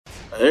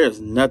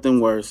There's nothing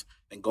worse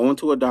than going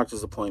to a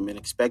doctor's appointment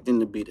expecting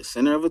to be the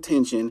center of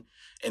attention,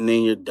 and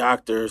then your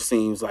doctor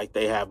seems like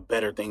they have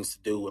better things to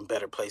do and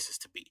better places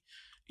to be.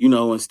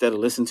 Instead of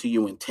listening to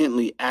you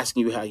intently,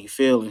 asking you how you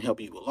feel and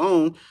help you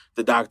along,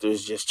 the doctor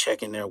is just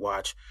checking their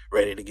watch,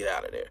 ready to get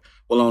out of there.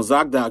 Well, on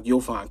ZocDoc, you'll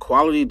find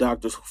quality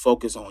doctors who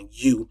focus on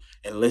you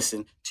and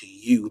listen to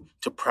you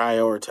to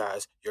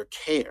prioritize your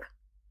care.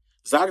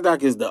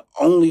 ZocDoc is the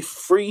only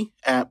free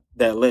app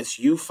that lets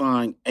you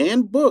find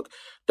and book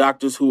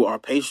doctors who are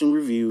patient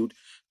reviewed,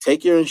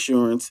 take your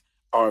insurance,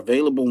 are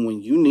available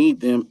when you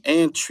need them,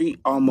 and treat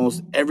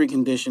almost every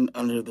condition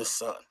under the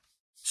sun.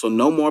 So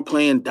no more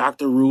playing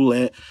doctor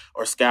roulette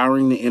or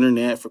scouring the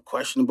internet for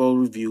questionable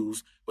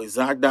reviews. With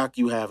ZocDoc,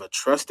 you have a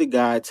trusted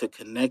guide to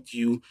connect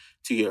you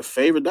to your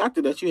favorite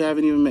doctor that you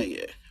haven't even met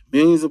yet.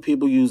 Millions of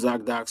people use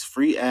ZocDoc's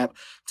free app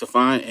to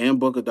find and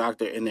book a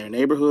doctor in their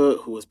neighborhood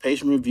who is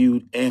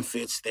patient-reviewed and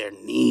fits their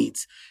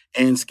needs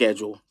and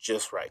schedule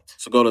just right.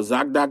 So go to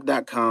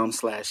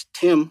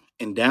ZocDoc.com/Tim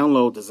and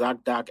download the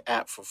ZocDoc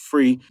app for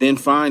free. Then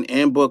find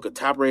and book a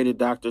top-rated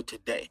doctor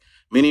today.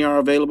 Many are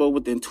available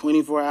within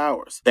 24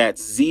 hours.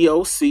 That's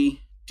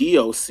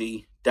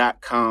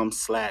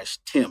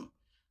ZocDoc.com/Tim.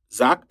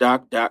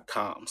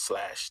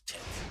 ZocDoc.com/Tim.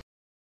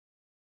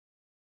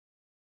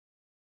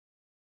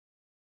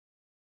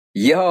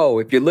 Yo,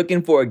 if you're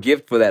looking for a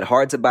gift for that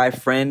hard-to-buy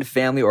friend,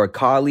 family, or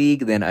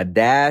colleague, then a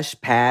Dash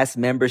Pass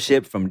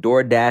membership from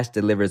DoorDash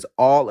delivers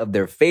all of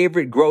their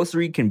favorite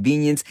grocery,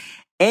 convenience,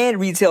 and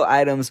retail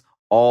items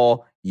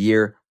all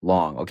year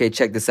long. Okay,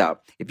 check this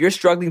out. If you're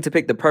struggling to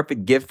pick the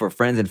perfect gift for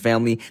friends and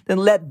family, then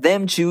let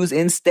them choose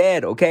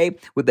instead, okay?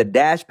 With the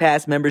Dash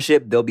Pass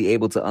membership, they'll be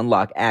able to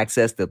unlock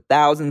access to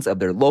thousands of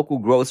their local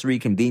grocery,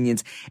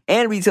 convenience,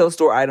 and retail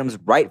store items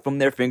right from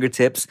their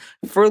fingertips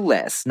for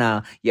less.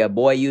 Now, yeah,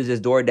 boy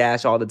uses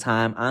DoorDash all the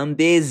time. I'm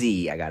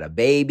busy. I got a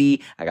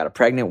baby. I got a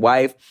pregnant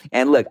wife.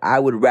 And look, I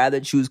would rather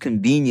choose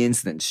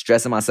convenience than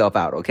stressing myself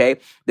out, okay?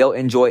 They'll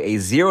enjoy a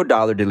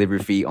 $0 delivery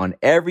fee on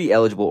every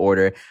eligible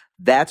order.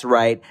 That's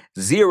right,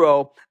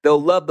 0.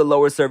 They'll love the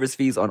lower service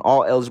fees on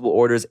all eligible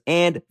orders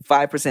and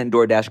 5%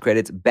 DoorDash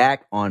credits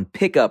back on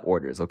pickup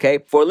orders, okay?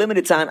 For a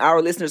limited time, our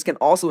listeners can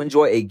also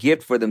enjoy a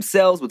gift for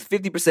themselves with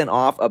 50%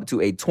 off up to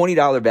a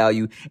 $20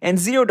 value and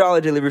 $0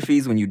 delivery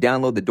fees when you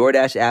download the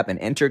DoorDash app and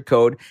enter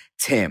code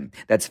TIM.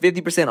 That's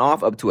 50%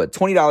 off up to a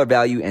 $20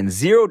 value and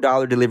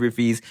 $0 delivery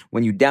fees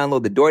when you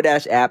download the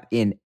DoorDash app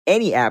in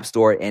any app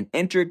store and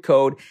enter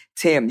code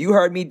TIM. You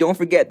heard me. Don't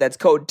forget, that's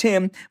code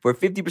TIM for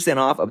 50%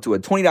 off up to a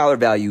 $20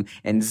 value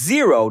and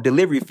 0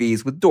 delivery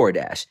fees with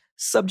DoorDash.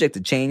 Subject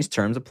to change,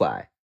 terms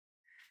apply.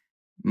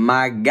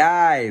 My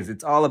guys,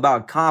 it's all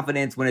about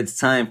confidence when it's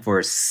time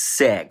for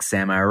sex,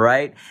 am I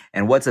right?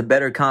 And what's a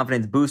better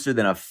confidence booster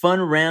than a fun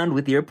round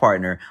with your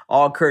partner,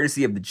 all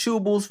courtesy of the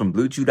chewables from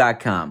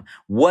BlueChew.com.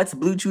 What's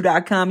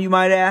BlueChew.com, you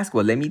might ask?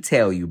 Well, let me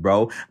tell you,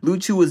 bro. Blue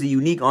Chew is a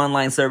unique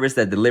online service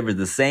that delivers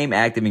the same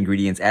active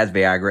ingredients as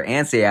Viagra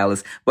and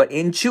Cialis, but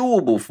in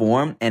chewable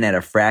form and at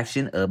a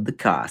fraction of the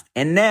cost.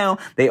 And now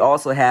they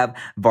also have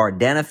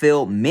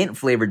Vardenafil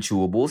mint-flavored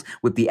chewables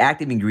with the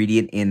active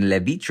ingredient in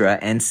Levitra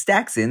and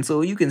Staxin,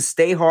 so you can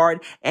stay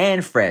hard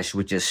and fresh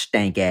with your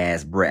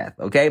stank-ass breath,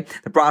 okay?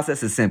 The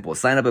process is simple.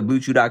 Sign up at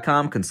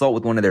BlueChew.com, consult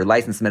with one of their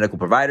licensed medical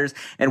providers,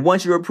 and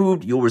once you're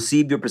approved, you'll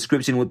receive your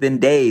prescription within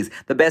days.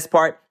 The best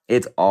part?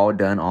 It's all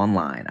done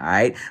online, all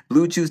right?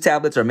 Blue Chew's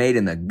tablets are made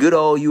in the good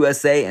old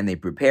USA, and they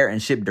prepare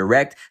and ship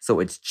direct,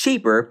 so it's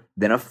cheaper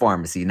than a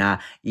pharmacy. Now,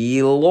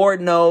 Lord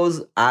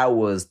knows I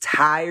was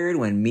tired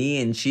when me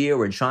and Chia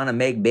were trying to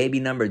make baby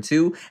number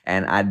 2,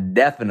 and I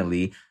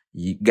definitely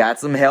got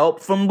some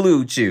help from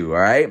Blue Chew, all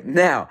right?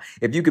 Now,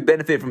 if you could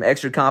benefit from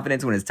extra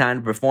confidence when it's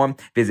time to perform,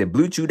 visit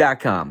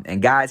BlueChew.com.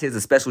 And guys, here's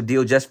a special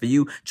deal just for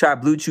you. Try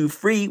Blue Chew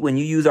free when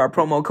you use our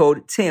promo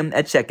code TIM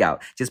at checkout.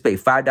 Just pay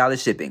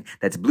 $5 shipping.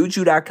 That's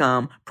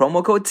BlueChew.com,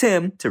 promo code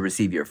TIM to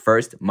receive your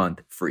first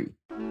month free.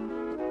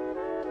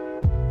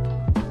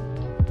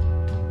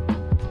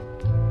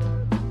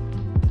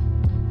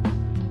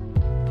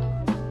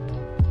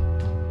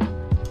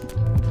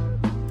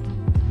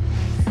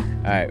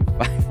 All right,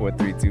 5, 4,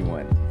 3, 2,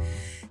 1.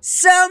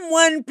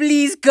 Someone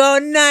please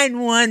call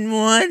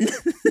 911.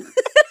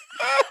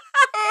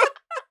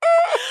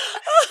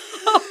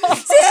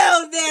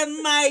 Tell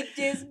them I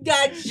just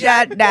got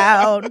shot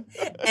down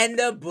and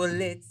the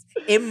bullets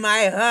in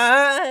my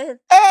heart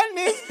and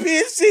it's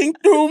piercing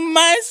through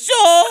my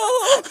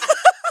soul.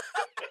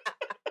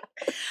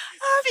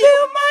 I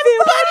feel my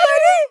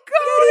body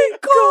getting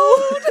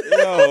cold.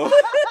 Yo,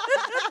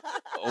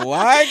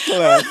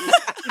 Wyclef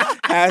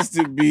has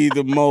to be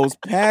the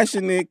most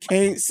passionate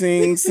can't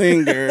sing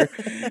singer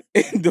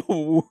in the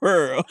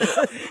world.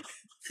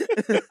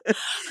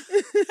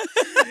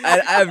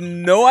 I have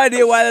no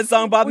idea why that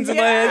song popped into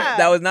my head.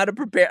 That was not a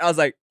prepared. I was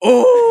like,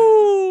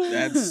 oh,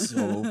 that's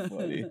so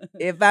funny.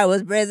 If I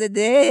was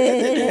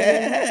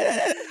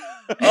president.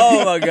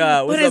 Oh my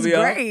God. What's But up, it's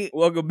y'all? great.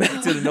 Welcome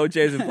back to the No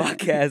Chasing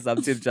Podcast.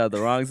 I'm Tim Child,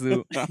 the wrong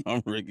suit.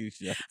 I'm Ricky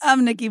Shot.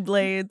 I'm Nikki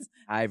Blades.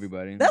 Hi,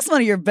 everybody. That's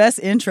one of your best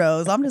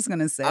intros. I'm just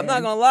gonna say. I'm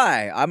not gonna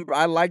lie.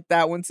 I like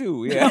that one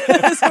too. Yeah.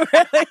 That's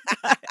really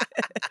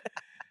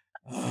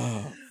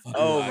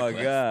Oh my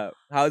God.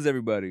 How's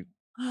everybody?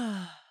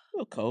 A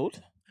little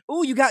cold.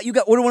 Oh, you got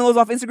order one of those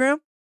off Instagram?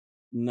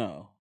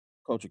 No.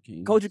 Culture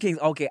King. Culture Kings.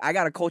 Okay, I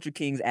got a Culture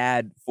Kings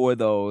ad for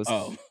those.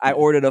 Oh. I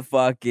ordered a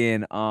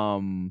fucking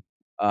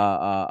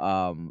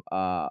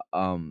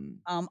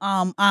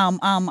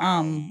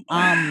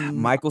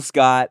Michael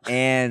Scott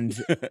and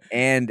I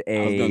was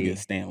a gonna get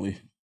Stanley.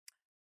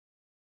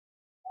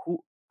 who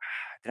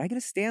did I get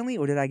a Stanley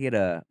or did I get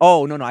a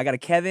no, I got a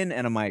Kevin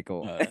and a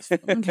Michael. That's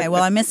funny. okay.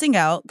 Well, I'm missing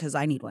out because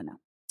I need one now.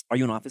 Are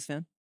you an Office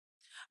fan?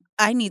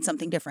 I need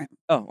something different.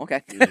 Oh,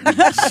 okay.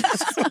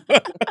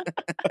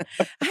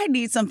 I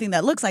need something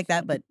that looks like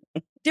that, but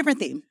different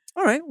theme.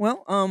 All right.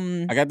 Well,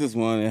 I got this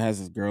one. It has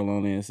this girl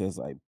on it. It says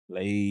like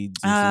Blades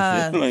or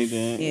some shit like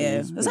that. Yeah,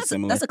 It's pretty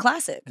similar. that's a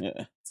classic. Yeah.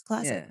 It's a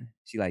classic. yeah.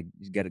 She like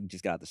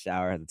just got out the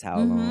shower, had the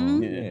towel Mhm.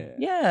 on. Yeah.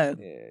 Yeah,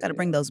 Yeah, got to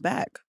bring those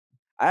back.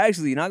 I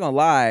actually, not gonna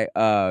lie,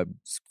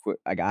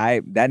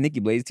 that Nikki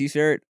Blades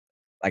t-shirt,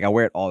 like I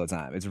wear it all the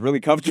time. It's really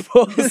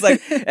comfortable. It's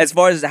like as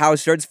far as how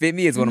shirts fit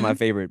me, it's one of my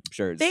favorite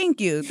shirts. Thank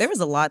you. There was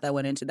a lot that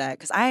went into that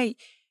because I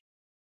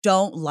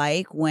don't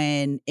like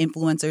when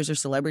influencers or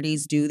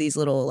celebrities do these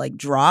little like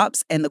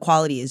drops and the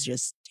quality is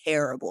just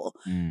terrible.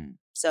 Mm.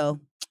 So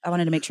I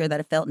wanted to make sure that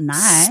it felt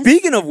nice.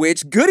 Speaking of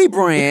which, Goody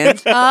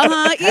Brand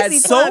had Easy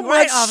so plug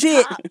right much off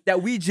shit top.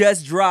 that we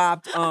just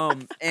dropped. Here,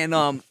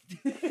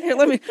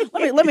 let me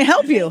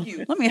help you. Thank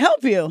you. Let me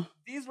help you.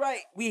 These right.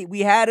 We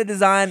had a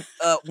design.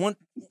 One.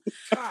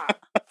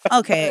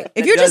 Okay, if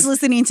That you're just does-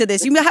 listening to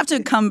this, you have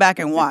to come back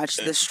and watch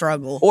the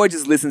struggle. Or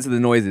just listen to the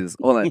noises.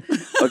 Hold on.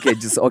 Okay.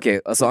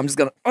 So I'm just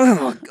gonna.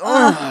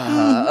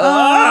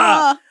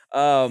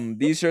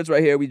 These shirts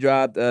right here we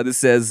dropped. This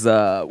says.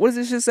 What does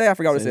this shit say? I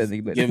forgot what it says.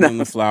 Says, give them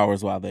the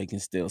flowers while they can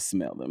still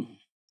smell them.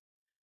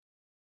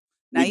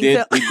 Now we you did.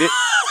 feel- We did.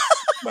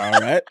 All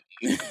right.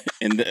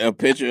 And a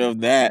picture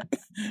of that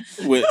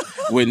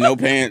with no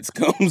pants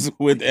comes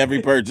with every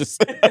purchase.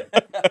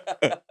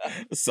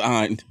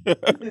 Signed.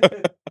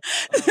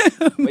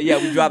 But yeah,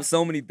 we dropped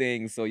so many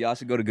things, so y'all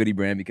should go to Goody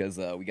Brand because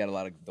we got a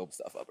lot of dope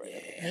stuff up right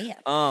now.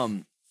 Yeah.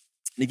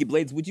 Nikki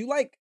Blades, would you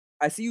like?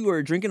 I see you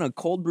were drinking a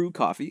cold brew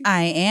coffee.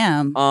 I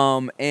am.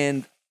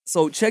 And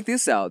so check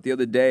this out. The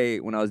other day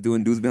when I was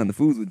doing Dudes Behind the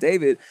Foods with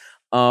David,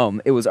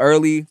 it was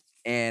early,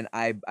 and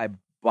I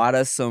bought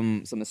us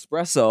some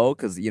espresso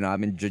because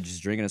I've been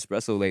just drinking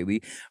espresso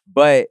lately.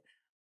 But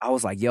I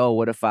was like, yo,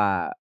 what if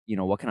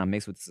what can I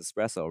mix with this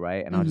espresso,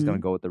 right? And I was just gonna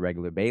go with the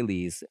regular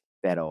Bailey's,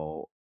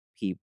 pero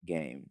peep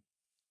game.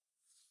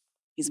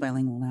 He's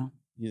bilingual now.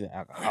 He's an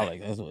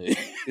alcoholic. That's what.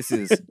 This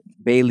is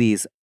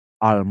Bailey's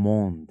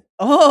Almond.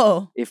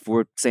 Oh, If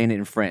we're saying it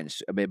in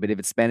French, but if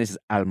it's Spanish, it's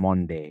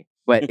Almonde.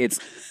 But it's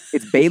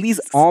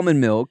Bailey's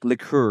almond milk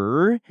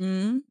liqueur,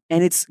 and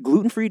it's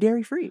gluten-free,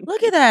 dairy-free.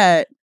 look at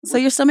that. So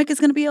your stomach is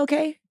gonna be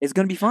okay? It's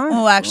gonna be fine.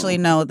 Oh, actually,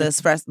 no.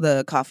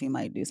 The coffee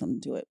might do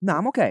something to it. No,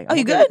 I'm okay. Oh, I'm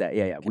you okay good? with that.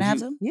 Yeah. Can I have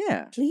some?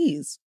 Yeah.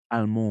 Please,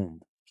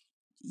 Almond.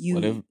 you.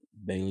 What if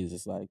Bailey's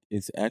is like,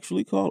 it's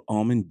actually called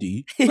Almond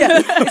D. Yeah,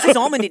 it's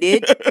almond, it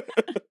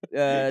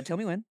did. Tell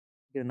me when.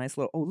 Get a nice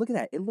little. Oh, look at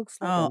that! It looks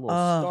like a little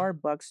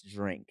Starbucks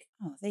drink.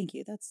 Oh, thank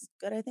you. That's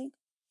good. I think.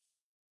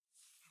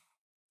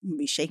 I'm gonna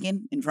be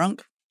shaken and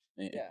drunk,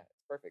 Yeah,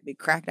 perfect. be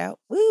cracked out.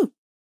 Woo!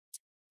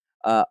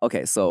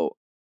 Okay, so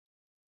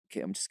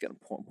I'm just gonna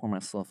pour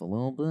myself a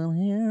little bit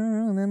here,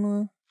 and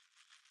then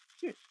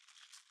cheers.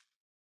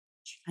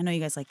 I know you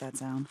guys like that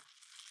sound.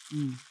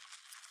 You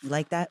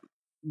like that?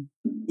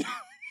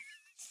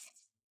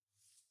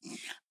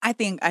 I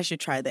think I should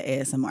try the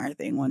ASMR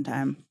thing one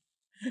time.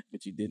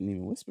 But you didn't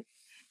even whisper.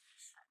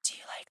 Do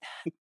you like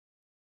that?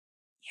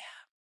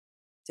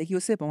 Take you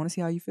a sip. I want to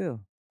see how you feel.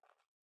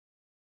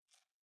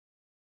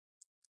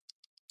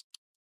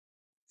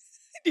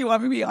 Do you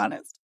want me to be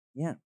honest?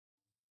 Yeah.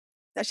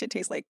 That shit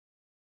tastes like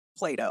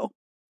Play-Doh.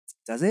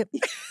 Does it?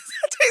 It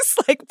tastes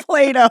like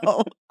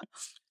Play-Doh.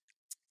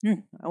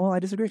 Well, I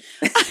disagree.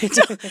 It's.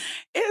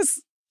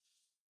 That's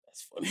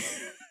funny.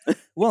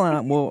 Well,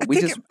 I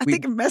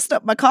think it messed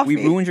up my coffee.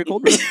 we ruined your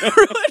cold brew.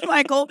 Ruined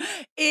my cold.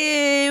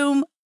 I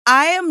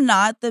am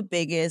not the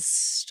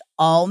biggest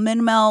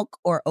almond milk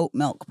or oat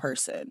milk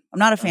person. I'm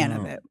not a fan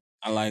of Oh. it.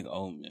 I like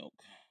oat milk.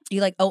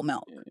 You like oat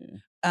milk?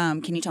 Yeah.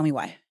 Can you tell me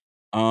why?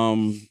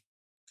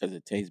 Because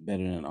it tastes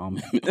better than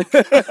almond milk.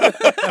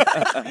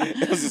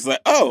 I was just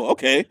like, oh,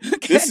 okay.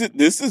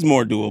 This is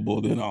more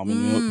doable than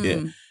almond milk.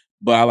 Yeah.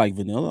 But I like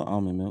vanilla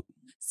almond milk.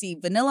 See,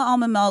 vanilla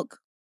almond milk,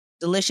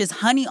 delicious.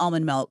 Honey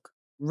almond milk,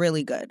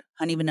 really good.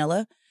 Honey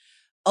vanilla.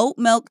 Oat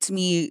milk to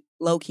me,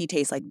 low key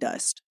tastes like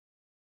dust.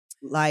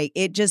 Like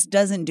it just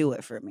doesn't do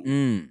it for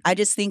me. I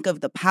just think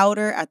of the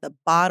powder at the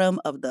bottom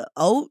of the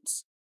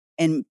oats,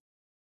 and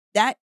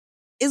that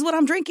is what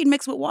I'm drinking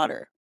mixed with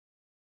water.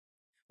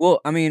 Well,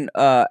 I mean,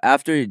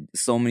 after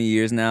so many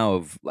years now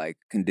of like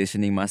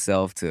conditioning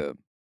myself to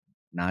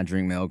not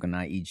drink milk and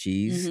not eat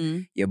cheese.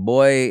 Mhm. Your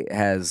boy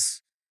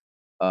has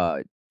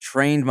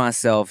trained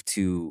myself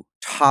to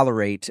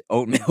tolerate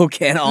oat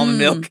milk and almond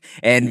milk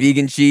and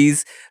vegan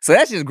cheese. So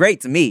that's just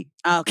great to me.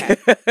 Okay.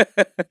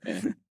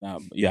 And, I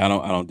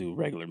don't do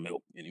regular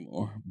milk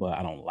anymore, but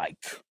I don't like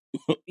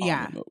Yeah.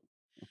 almond milk.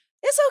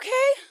 It's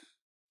okay.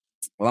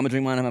 Well, I'm gonna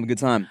drink mine and have a good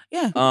time.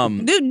 Yeah.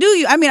 Do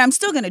you? I mean, I'm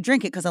still gonna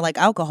drink it because I like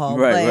alcohol.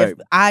 Right,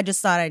 but I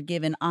just thought I'd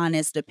give an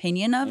honest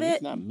opinion of And it.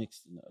 it's not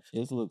mixed enough.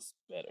 His looks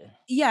better.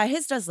 Yeah,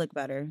 his does look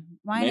better.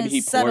 Mine Maybe is he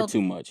settled. poured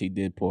too much. He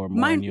did pour more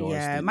Mine- than yours.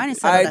 yeah, than mine you is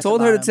did. settled I at the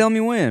told her to bottom. tell me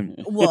when.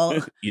 Well,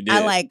 You did.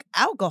 I like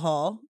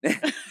alcohol,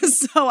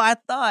 so I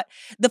thought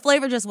the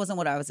flavor just wasn't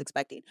what I was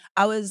expecting.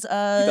 I was You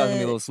thought it was gonna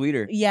be a little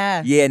sweeter.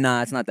 yeah. Yeah,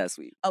 nah, it's not that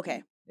sweet.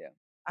 Okay. Yeah.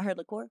 I heard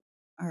liqueur.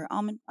 I heard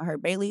almond. I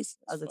heard Bailey's.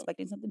 I was That's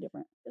expecting something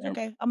different. It's Yeah.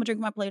 okay. I'm gonna drink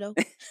my Play-Doh.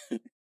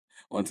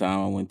 One time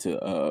I went to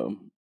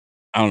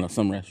I don't know,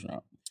 some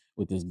restaurant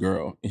with this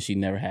girl, and she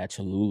never had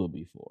Cholula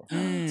before. So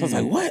I was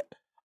like, Mm. "What?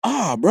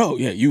 Ah, bro,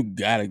 yeah, you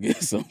gotta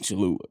get some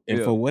Cholula." And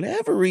Yeah. for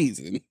whatever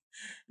reason,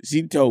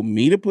 she told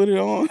me to put it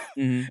on,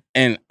 Mhm.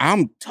 and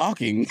I'm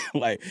talking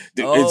like,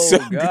 dude, Oh, it's so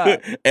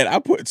God. good, and I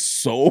put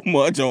so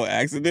much on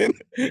accident,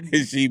 and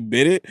she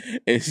bit it,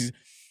 and she's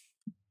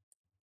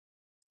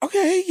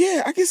okay,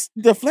 yeah, I guess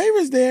the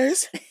flavor's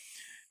theirs.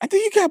 I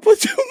think you gotta put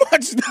too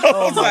much though. I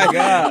Oh was my like,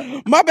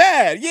 God. my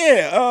bad.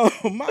 Yeah,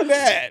 my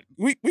bad.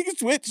 We can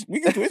switch.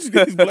 We can switch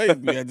these plates.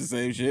 We had the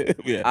same shit.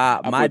 Yeah,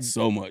 I my put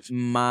so much.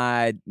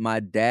 my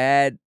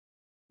dad,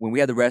 when we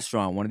had the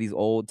restaurant, one of these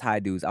old Thai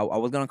dudes. I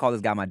was gonna call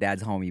this guy my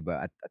dad's homie, but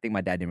I think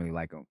my dad didn't really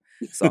like him,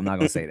 so I'm not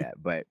gonna say that.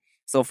 But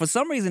so for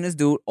some reason, this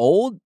dude,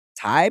 old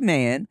Thai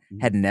man,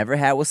 had never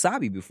had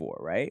wasabi before,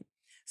 right?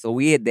 So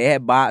they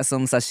had bought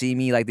some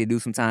sashimi like they do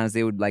sometimes.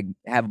 They would like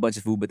have a bunch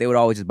of food, but they would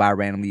always just buy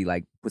randomly,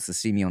 like put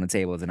sashimi on the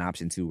table as an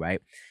option too,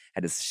 right?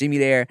 Had the sashimi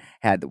there,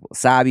 had the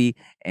wasabi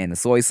and the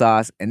soy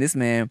sauce, and this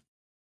man,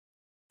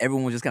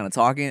 everyone was just kind of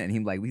talking, and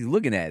he's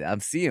looking at it.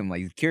 I'm seeing him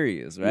like he's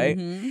curious, right?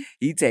 Mhm.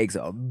 He takes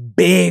a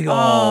big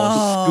old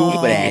scoop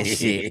of that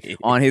shit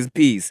on his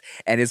piece,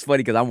 and it's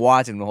funny because I'm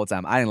watching him the whole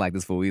time. I didn't like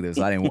this fool either,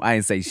 so I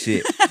didn't say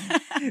shit.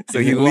 So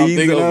Is he it who I'm leans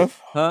thinking over,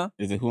 of? huh?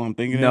 Is it who I'm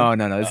thinking No, of?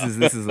 no.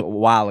 This is a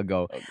while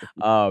ago.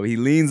 Okay. He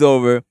leans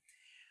over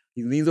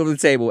the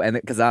table, and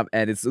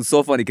it's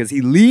so funny because he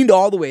leaned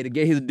all the way to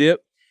get his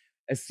dip.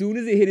 As soon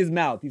as it hit his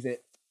mouth, he said,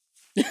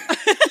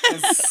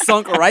 and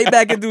sunk right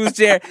back into his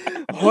chair,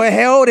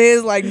 held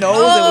his like nose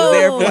and was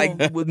there for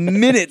like with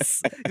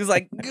minutes. He was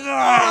like,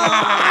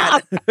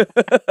 God.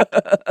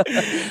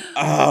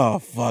 Oh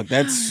fuck,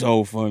 that's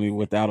so funny.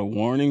 Without a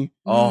warning,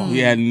 Oh. he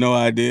had no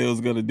idea it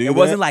was gonna do It that.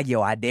 wasn't like,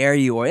 yo, I dare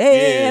you, or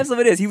hey, Yeah. have some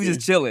of this. He was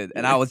just chilling,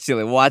 and I was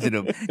chilling, watching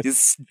him,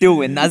 just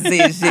stewing, not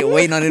saying shit,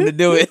 waiting on him to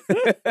do it.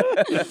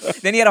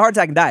 Then he had a heart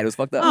attack and died. It was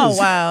fucked up. Oh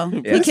wow.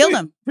 Yeah. We killed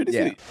him. Pretty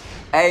Yeah. sweet.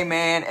 Hey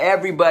man,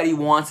 everybody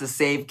wants to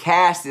save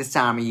cash this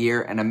time of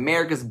year, and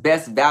America's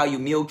Best Value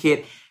Meal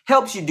Kit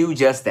helps you do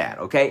just that,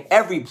 okay?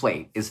 Every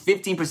plate is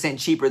 15%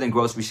 cheaper than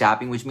grocery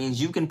shopping, which means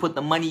you can put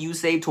the money you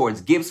save towards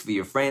gifts for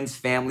your friends,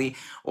 family,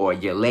 or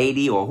your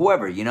lady, or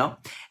whoever, you know?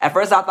 At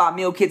first, I thought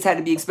meal kits had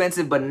to be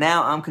expensive, but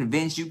now I'm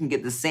convinced you can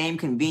get the same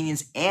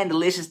convenience and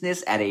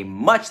deliciousness at a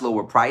much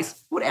lower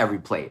price with every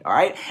plate, all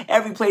right?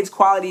 Every plate's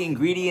quality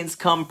ingredients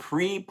come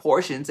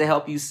pre-portioned to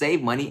help you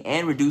save money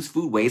and reduce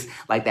food waste,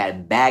 like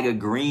that bag of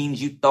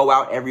greens you throw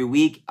out every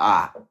week.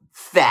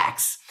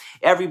 Facts.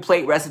 Every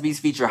plate recipes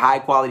feature high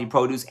quality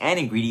produce and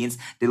ingredients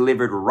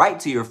delivered right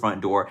to your front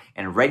door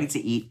and ready to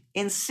eat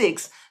in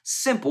 6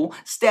 simple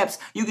steps.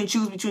 You can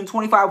choose between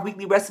 25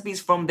 weekly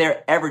recipes from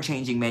their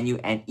ever-changing menu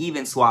and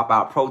even swap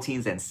out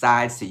proteins and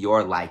sides to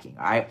your liking,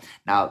 all right?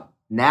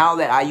 Now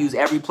that I use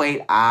every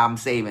plate, I'm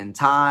saving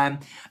time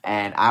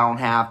and I don't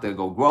have to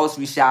go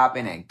grocery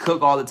shopping and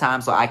cook all the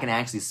time, so I can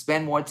actually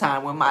spend more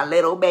time with my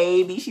little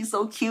baby. She's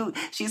so cute.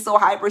 She's so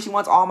hyper. She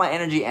wants all my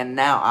energy, and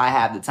now I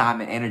have the time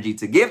and energy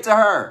to give to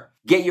her.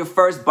 Get your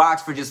first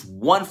box for just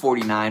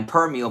 $1.49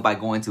 per meal by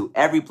going to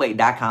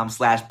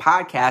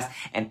everyplate.com/podcast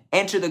and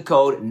enter the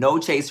code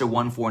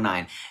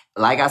NOCHASER149.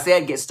 Like I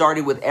said, get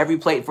started with Every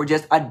Plate for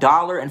just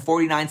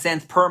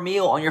 $1.49 per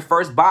meal on your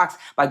first box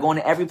by going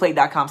to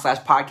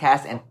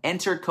everyplate.com/podcast and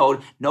enter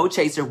code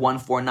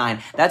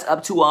NOCHASER149. That's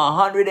up to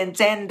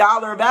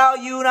 $110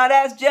 value. Now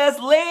that's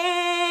just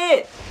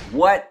lit.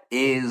 What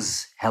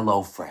is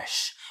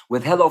HelloFresh?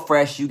 With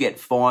HelloFresh, you get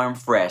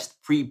farm-fresh,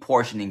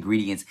 pre-portioned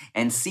ingredients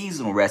and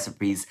seasonal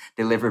recipes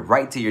delivered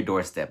right to your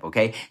doorstep,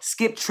 okay?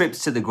 Skip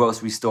trips to the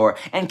grocery store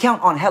and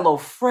count on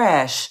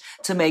HelloFresh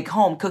to make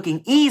home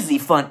cooking easy,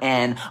 fun,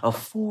 and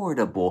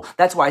affordable.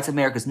 That's why it's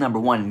America's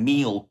 #1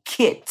 meal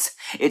kit.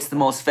 It's the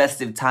most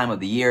festive time of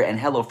the year, and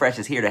HelloFresh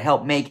is here to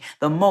help make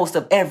the most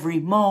of every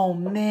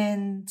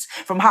moment.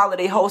 From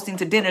holiday hosting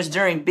to dinners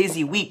during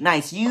busy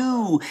weeknights,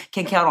 you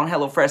can count on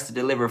HelloFresh to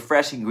deliver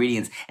fresh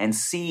ingredients and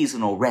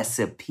seasonal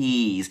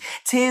recipes.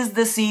 'Tis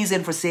the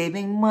season for saving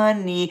saving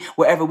money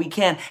wherever we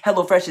can.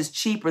 HelloFresh is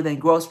cheaper than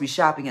grocery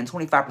shopping and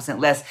 25%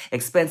 less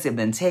expensive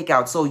than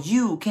takeout, so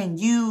you can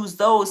use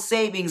those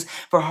savings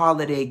for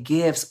holiday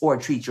gifts or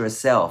treat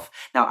yourself.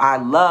 Now, I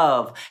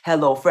love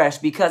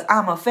HelloFresh because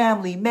I'm a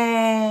family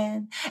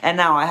man, and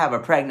now I have a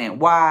pregnant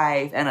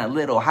wife and a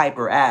little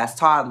hyper-ass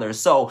toddler,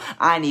 so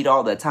I need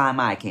all the time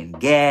I can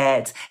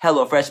get.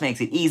 HelloFresh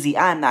makes it easy.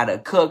 I'm not a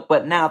cook,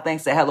 but now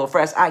thanks to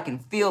HelloFresh, I can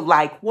feel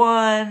like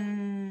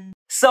one.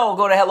 So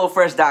go to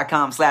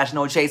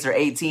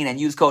HelloFresh.com/NoChaser18 and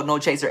use code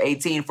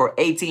NoChaser18 for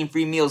 18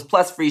 free meals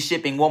plus free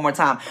shipping. One more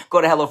time, go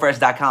to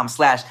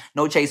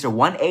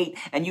HelloFresh.com/NoChaser18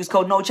 and use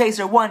code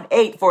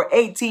NoChaser18 for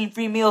 18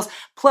 free meals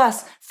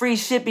plus free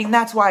shipping.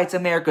 That's why it's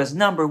America's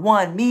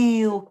 #1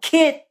 meal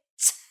kit.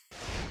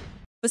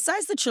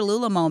 Besides the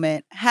Cholula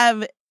moment,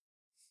 have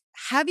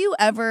you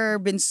ever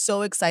been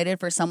so excited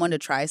for someone to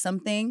try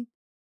something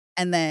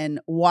and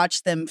then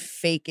watch them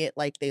fake it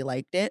like they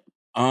liked it?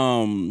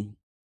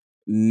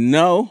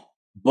 No,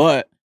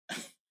 but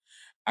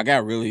I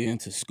got really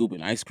into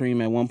scooping ice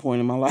cream at one point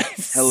in my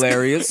life.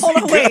 Hilarious. Hold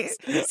on, wait.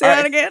 Say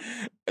that again.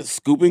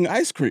 Scooping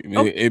ice cream.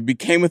 Oh. It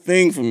became a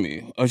thing for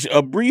me.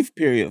 A brief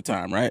period of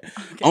time, right?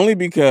 Okay. Only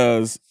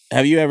because,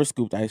 have you ever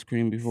scooped ice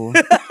cream before?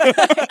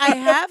 I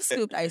have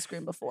scooped ice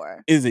cream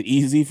before. Is it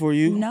easy for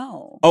you?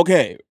 No.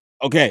 Okay.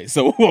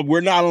 So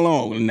we're not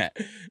alone in that.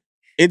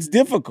 It's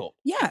difficult.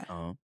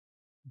 Yeah.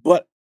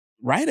 But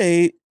Rite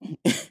Aid,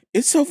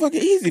 it's so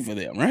fucking easy for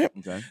them, right?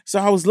 Okay.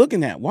 So I was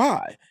looking at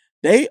why.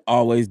 They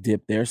always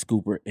dip their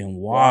scooper in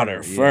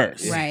water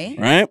first. Right.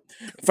 Right?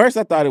 First,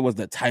 I thought it was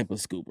the type of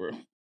scooper.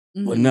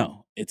 Mm-hmm. But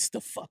no, it's the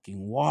fucking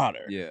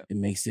water. Yeah. It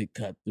makes it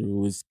cut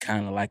through. It's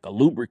kind of like a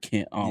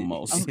lubricant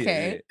almost.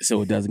 Okay.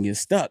 So it doesn't get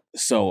stuck.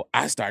 So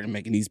I started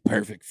making these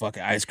perfect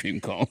fucking ice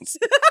cream cones.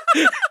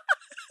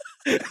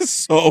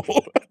 So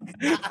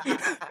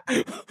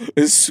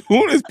as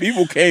soon as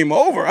people came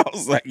over, I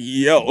was like,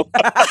 yo,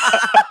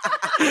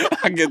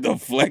 I get to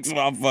flex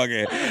my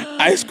fucking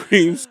ice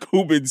cream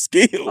scooping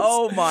skills.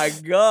 Oh my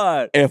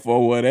God. And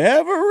for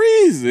whatever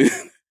reason,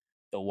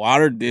 the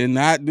water did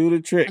not do the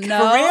trick. No.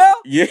 For real?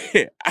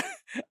 Yeah.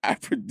 I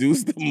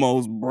produced the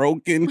most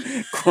broken,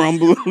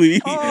 crumbly.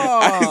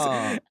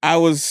 Oh. I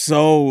was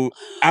sad,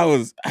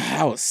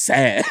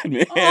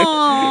 man,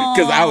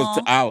 because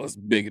I was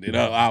bigging it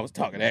up. I was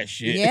talking that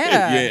shit.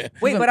 Yeah. Yeah.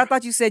 Wait, but I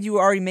thought you said you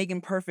were already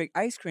making perfect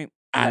ice cream.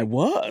 I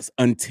was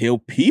until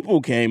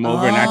people came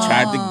over and I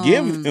tried to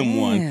give them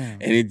one, Damn.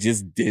 and it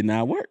just did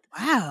not work.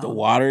 Wow. The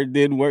water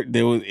didn't work.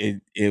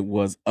 It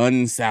was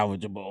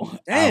unsalvageable.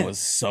 Damn. I was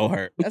so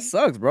hurt. That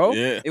sucks, bro.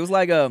 Yeah. It was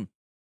like it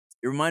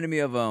reminded me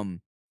of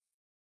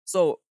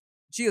so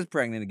she is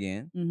pregnant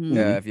again.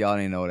 Mhm. If y'all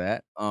didn't know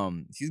that.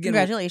 She's getting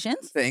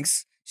Congratulations.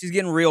 Thanks. She's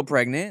getting real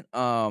pregnant.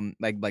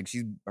 Like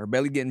she's her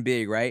belly getting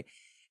big, right?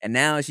 And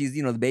now she's,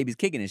 the baby's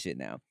kicking and shit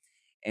now.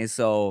 And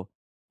so,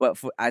 but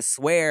I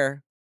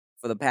swear,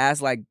 for the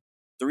past like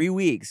 3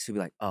 weeks, she'll be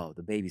like, "Oh,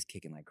 the baby's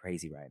kicking like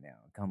crazy right now.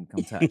 Come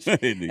touch."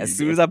 As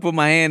soon as I put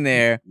my hand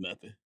there,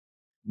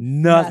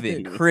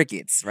 nothing.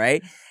 Crickets,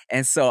 right?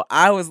 And so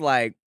I was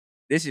like,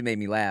 this shit made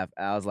me laugh.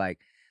 I was like,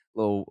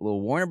 little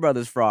Warner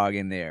Brothers frog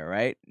in there,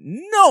 right?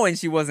 Knowing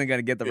she wasn't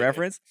gonna get the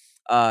reference.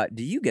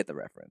 Do you get the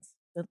reference?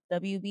 The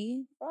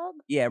WB frog?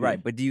 Yeah,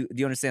 right. But do you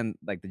understand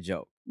like the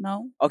joke?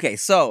 No. Okay,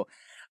 so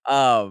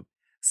The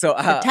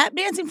tap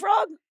dancing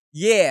frog?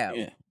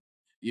 yeah.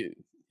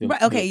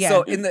 Right, okay, yeah.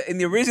 So in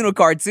the original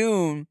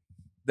cartoon,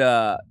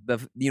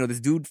 this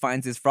dude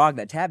finds this frog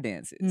that tap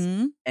dances,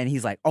 Mhm. and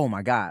he's like, "Oh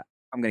my God,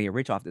 I'm gonna get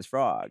rich off this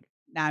frog."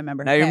 Now I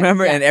remember. Now you Yeah,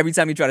 remember, yeah. and every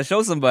time you try to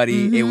show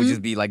somebody, it would Mhm.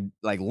 just be like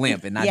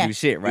limp and not Yeah. do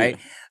shit, right?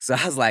 So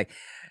I was like,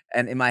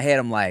 and in my head,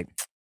 I'm like,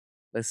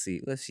 let's see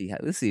if she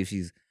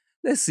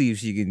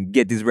can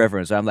get this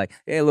reference. So I'm like,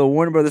 hey, little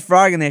Warner Brothers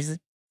frog in there. She's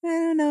like, I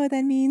don't know what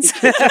that means.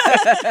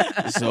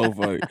 So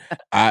funny.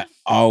 I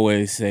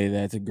always say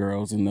that to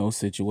girls in those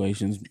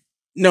situations,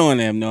 knowing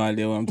they have no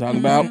idea what I'm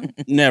talking about.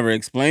 Never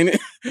explain it.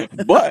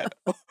 But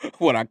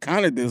what I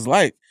kind of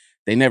dislike,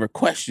 they never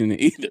question it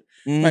either.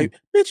 Mhm. Like,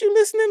 bitch, you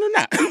listening or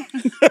not?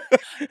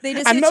 They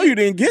just I hit know you- you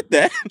didn't get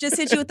that. Just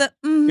hit you with the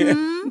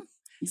mm-hmm.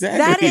 Exactly.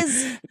 That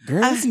is Girl,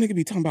 this nigga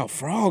be talking about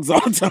frogs all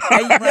the time.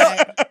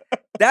 Right.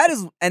 that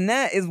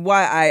is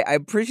why I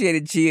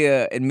appreciated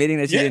Chia admitting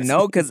that she didn't Yes.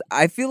 know, because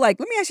I feel like,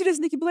 let me ask you this,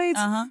 Nikki Blades.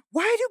 Uh-huh.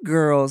 Why do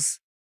girls,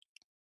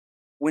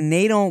 when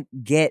they don't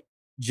get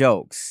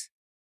jokes,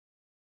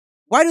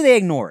 why do they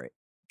ignore it?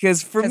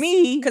 Because for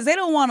me, Because they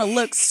don't want to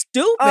look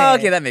stupid. oh,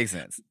 okay, that makes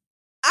sense.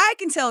 I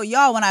can tell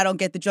y'all when I don't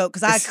get the joke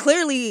because I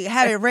clearly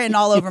have it written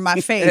all over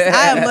my face.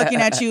 I am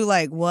looking at you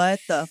like, what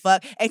the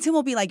fuck? And Tim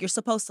will be like, you're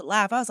supposed to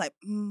laugh. I was like,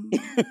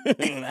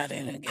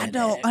 I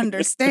don't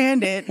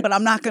understand it, but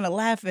I'm not going to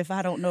laugh if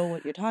I don't know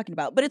what you're talking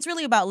about. But it's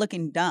really about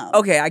looking dumb.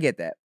 Okay, I get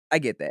that.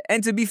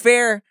 And to be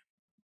fair,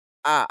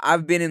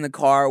 I've been in the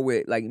car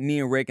with like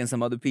me and Rick and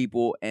some other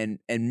people, and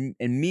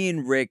me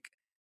and Rick,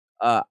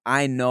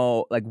 I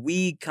know like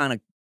we kind of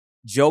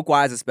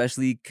joke-wise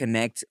especially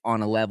connect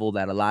on a level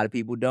that a lot of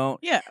people don't.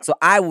 Yeah. So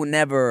I will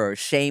never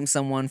shame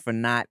someone for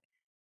not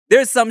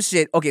there's some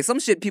shit. Okay, some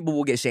shit people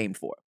will get shamed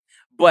for,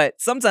 but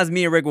sometimes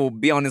me and Rick will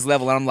be on this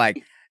level, and I'm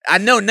like, I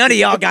know none of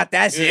y'all got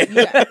that shit.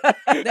 Yeah.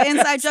 The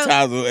inside joke.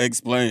 Styles will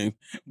explain,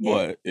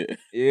 but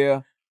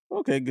Yeah.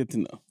 Okay, good to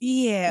know.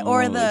 Yeah, No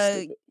or one really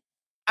stupid.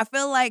 I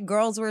feel like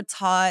girls were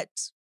taught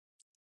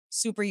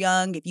super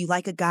young, if you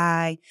like a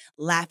guy,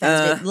 laugh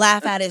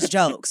at his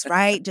jokes,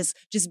 right? Just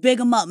big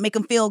him up, make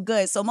him feel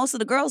good. So most of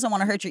the girls don't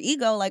want to hurt your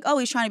ego. Like, oh,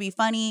 he's trying to be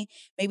funny.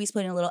 Maybe he's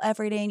putting a little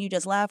effort in. You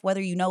just laugh,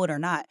 whether you know it or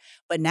not.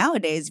 But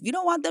nowadays, if you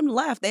don't want them to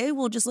laugh, they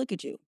will just look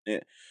at you. Yeah.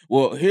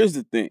 Well, here's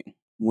the thing: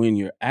 when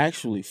you're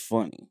actually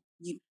funny,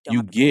 You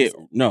get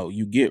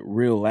you get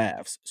real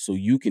laughs, so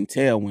you can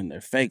tell when they're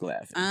fake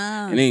laughing.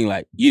 And then you're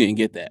like, you didn't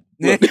get that.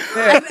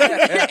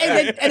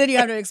 and then you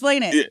have to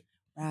explain it. Yeah.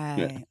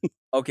 Right.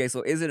 Okay,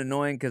 so is it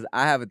annoying? Because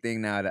I have a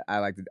thing now that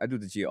I do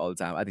it to Chia all the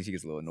time. I think she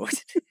gets a little annoyed.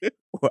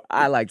 Where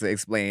I like to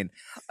explain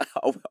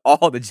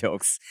all the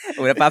jokes.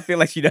 But if I feel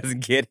like she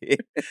doesn't get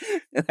it,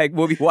 like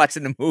we'll be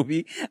watching the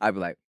movie, I'll be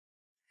like,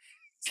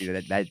 see,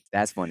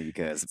 that's funny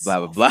because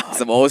blah, blah, blah.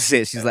 Some old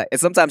shit. She's like, and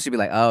sometimes she'll be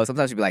like, oh,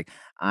 sometimes she'll be like,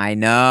 I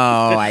know,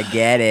 I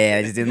get it.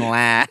 I just didn't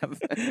laugh.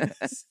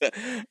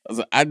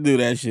 So I do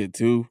that shit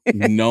too,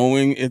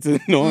 knowing it's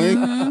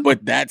annoying,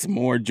 but that's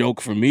more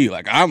joke for me.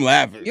 Like, I'm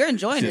laughing. You're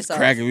enjoying It's yourself.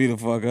 cracking me the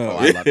fuck up. Oh,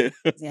 I love it.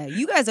 Yeah,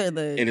 you guys are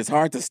the And it's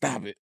hard to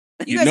stop it.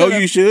 You You guys know are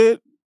the- you should,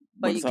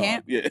 but you it's hard.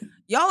 can't. Yeah.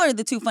 Y'all are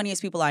the two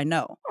funniest people I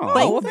know. Oh,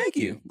 But- well, thank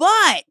you.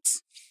 But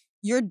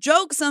your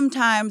jokes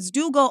sometimes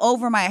do go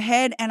over my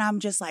head, and I'm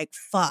just like,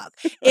 fuck.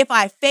 If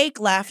I fake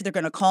laugh, they're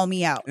going to call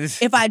me out.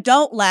 If I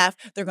don't laugh,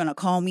 they're going to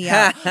call me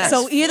out.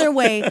 So either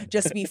way,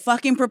 just be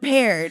fucking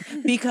prepared,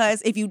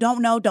 because if you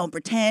don't know, don't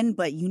pretend.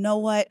 But you know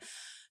what?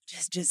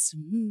 Just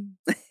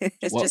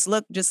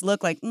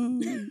look like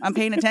I'm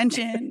paying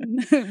attention,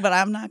 but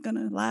I'm not going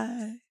to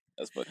lie.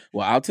 That's funny.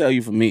 Well, I'll tell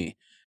you for me,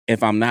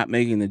 if I'm not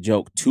making the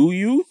joke to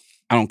you,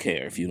 I don't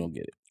care if you don't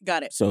get it.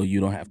 Got it. So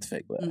you don't have to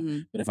fake laugh.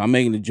 Mhm. But if I'm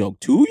making the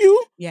joke to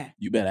you, Yeah.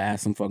 you better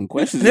ask some fucking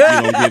questions if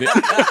you don't get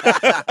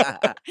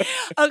it.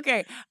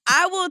 Okay.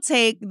 I will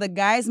take the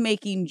guys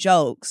making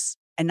jokes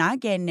and not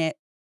getting it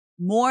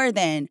more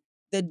than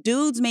the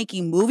dudes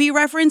making movie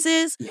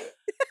references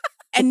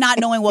and not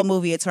knowing what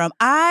movie it's from.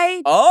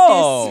 I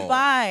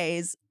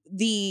despise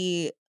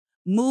the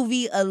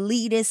movie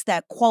elitists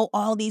that quote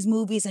all these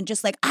movies and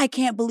just like, I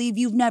can't believe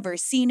you've never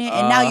seen it.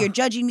 And now you're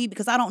judging me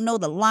because I don't know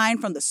the line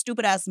from the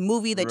stupid ass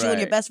movie that you and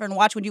your Right. best friend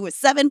watched when you were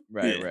 7.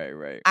 Right, Yeah.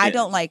 right. I Yeah.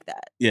 don't like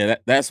that. Yeah,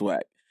 that's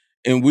whack.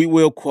 And we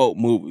will quote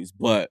movies,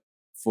 but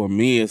for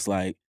me, it's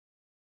like,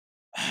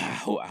 I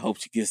hope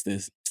she gets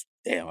this.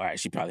 Damn, all right,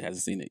 she probably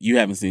hasn't seen it. You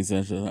haven't seen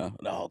Sunshine, huh?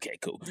 No, okay,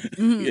 cool.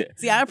 Mhm. Yeah.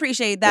 See, I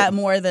appreciate that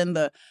more than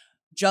the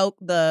joke,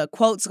 the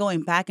quotes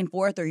going back and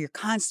forth, or you're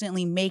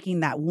constantly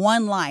making that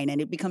one line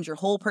and it becomes your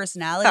whole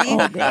personality.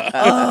 Oh, God.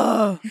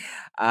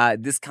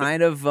 Ugh. This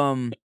kind of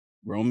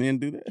Grown men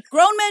do that?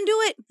 Grown men do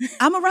it.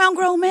 I'm around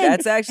grown men.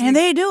 that's actually and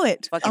they do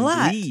it fucking a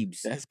lot.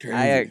 dweebs. That's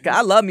crazy.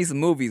 I love me some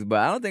movies, but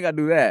I don't think I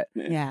do that.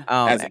 Yeah.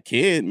 As a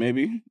kid,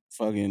 maybe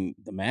fucking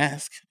The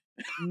Mask.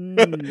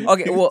 Mm.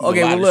 Okay, well,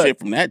 There's a lot of look. shit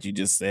from that you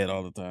just said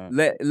all the time.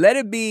 Let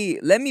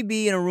me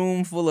be in a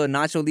room full of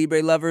Nacho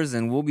Libre lovers,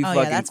 and we'll be Oh, yeah,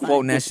 fucking that's fine.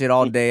 quoting that shit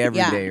all day, every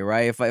day, Yeah.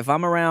 right? If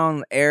I'm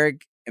around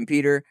Eric and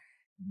Peter,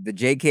 the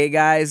JK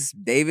guys,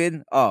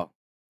 David,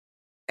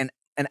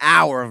 an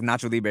hour of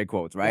Nacho Libre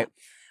quotes, right?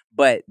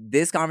 But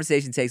this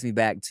conversation takes me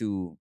back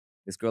to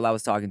this girl I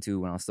was talking to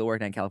when I was still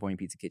working at California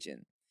Pizza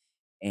Kitchen,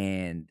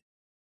 and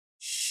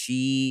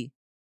she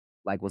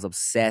was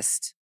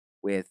obsessed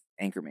with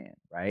Anchorman,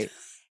 right?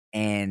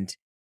 And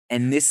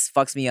this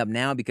fucks me up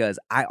now because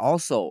I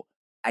also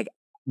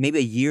maybe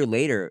a year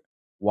later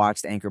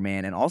watched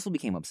Anchorman and also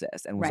became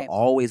obsessed and was Right.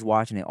 always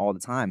watching it all the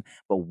time.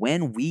 But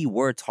when we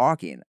were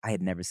talking, I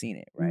had never seen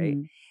it, right?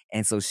 Mhm.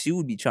 And so she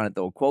would be trying to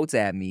throw quotes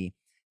at me,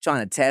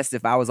 trying to test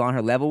if I was on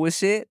her level with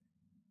shit.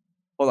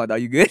 Hold on, are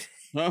you good?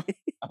 Huh?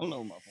 I don't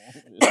know my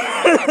phone.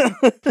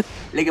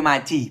 Look at my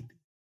teeth.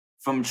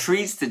 From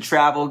treats to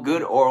travel,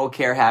 good oral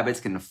care habits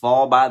can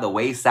fall by the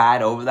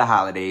wayside over the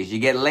holidays. You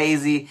get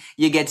lazy,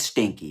 you get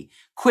stinky.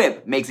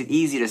 Quip makes it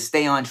easy to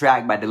stay on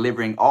track by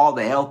delivering all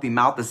the healthy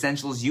mouth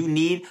essentials you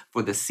need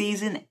for the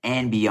season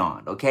and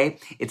beyond, okay?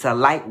 It's a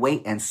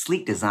lightweight and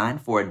sleek design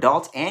for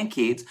adults and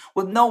kids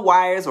with no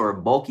wires or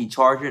a bulky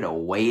charger to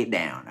weigh it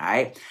down, all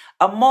right?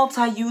 A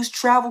multi-use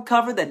travel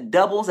cover that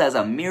doubles as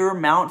a mirror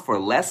mount for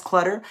less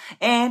clutter,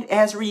 and it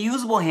has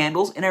reusable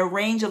handles in a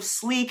range of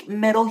sleek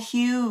metal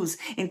hues,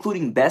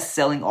 including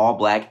best-selling all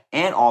black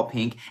and all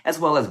pink, as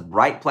well as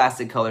bright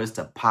plastic colors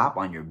to pop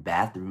on your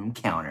bathroom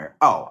counter.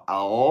 Oh, I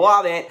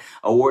love it.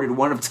 Awarded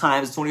one of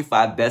Time's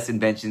 25 best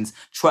inventions.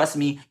 Trust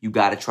me, you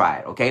gotta try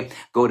it, okay?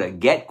 Go to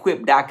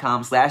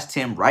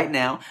getquip.com/Tim right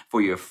now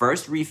for your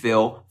first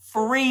refill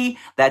free.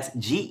 That's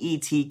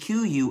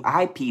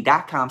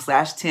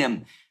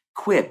GETQUIP.com/Tim.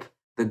 Quip,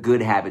 the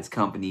good habits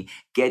company.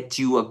 Get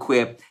you a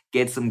Quip,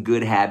 get some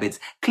good habits,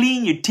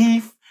 clean your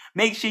teeth,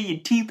 make sure your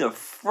teeth are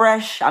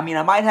fresh. I mean,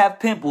 I might have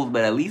pimples,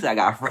 but at least I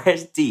got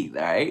fresh teeth,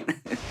 all right?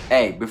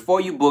 Hey, before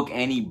you book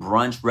any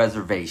brunch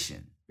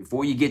reservation,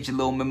 before you get your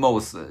little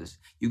mimosas,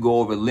 you go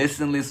over lists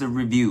and lists of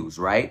reviews,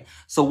 right?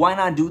 So why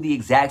not do the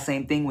exact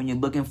same thing when you're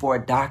looking for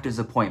a doctor's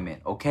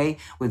appointment, okay?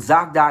 With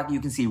ZocDoc, you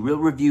can see real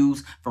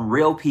reviews from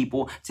real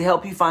people to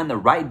help you find the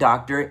right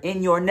doctor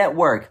in your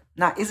network.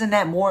 Now, isn't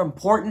that more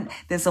important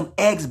than some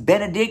Eggs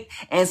Benedict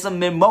and some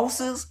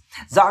mimosas?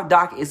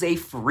 ZocDoc is a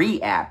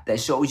free app that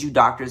shows you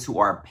doctors who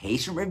are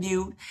patient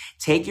reviewed,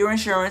 take your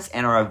insurance,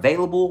 and are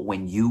available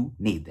when you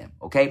need them,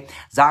 okay?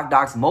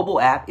 ZocDoc's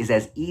mobile app is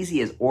as easy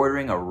as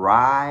ordering a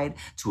ride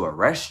to a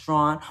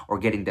restaurant or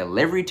getting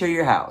delivery to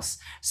your house.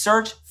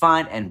 Search,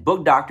 find, and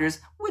book doctors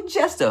with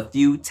just a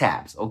few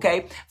taps,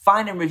 okay?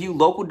 Find and review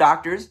local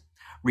doctors.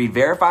 Read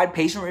verified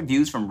patient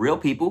reviews from real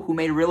people who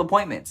made real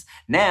appointments.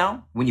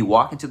 Now, when you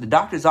walk into the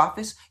doctor's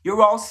office,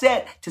 you're all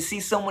set to see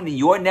someone in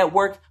your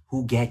network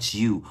who gets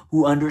you,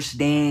 who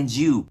understands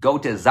you. Go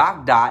to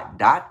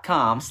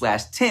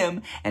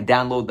ZocDoc.com/Tim and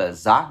download the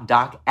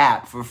ZocDoc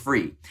app for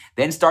free.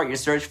 Then start your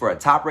search for a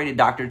top-rated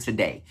doctor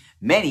today.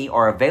 Many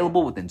are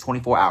available within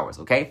 24 hours,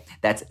 okay?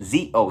 That's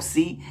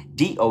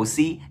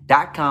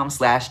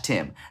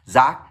ZocDoc.com/Tim.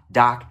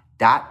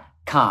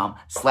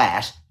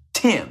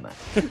 ZocDoc.com/Tim.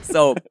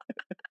 So,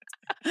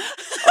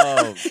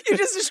 you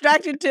just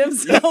distracted Tim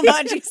so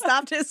much he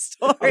stopped his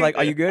story. I'm like,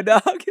 are you good,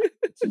 dog?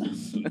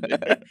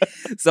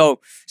 So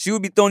she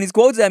would be throwing these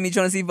quotes at me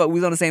trying to see if we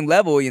was on the same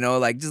level, you know,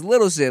 like just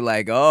little shit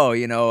like, oh,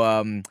 you know,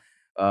 I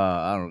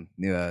don't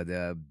know,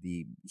 the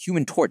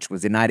Human Torch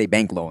was denied a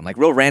bank loan, like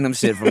real random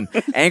shit from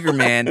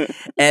Anchorman.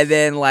 And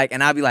then like,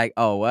 and I'd be like,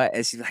 oh, what?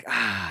 And she's like,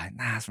 nah,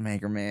 it's from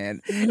Anchorman.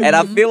 And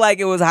I feel like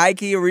it was high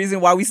key a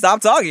reason why we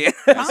stopped talking.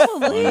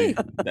 Probably.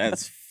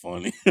 That's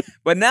funny.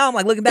 But now I'm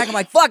like looking back, I'm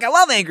like, fuck, I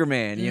love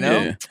Anchorman, you know?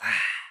 Yeah.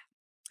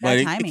 But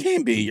it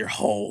can't be your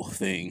whole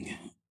thing,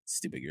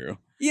 stupid girl.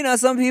 You know,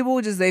 some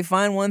people just, they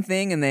find one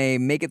thing and they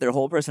make it their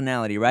whole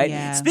personality, right?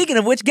 Yeah. Speaking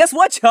of which, guess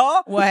what,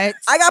 y'all? What?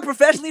 I got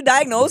professionally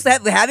diagnosed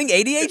having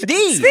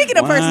ADHD. Speaking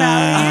of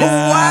personalities.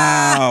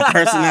 Wow.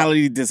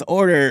 Personality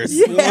disorders.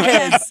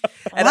 Yes.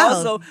 And Wow,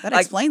 also, that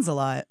like, explains a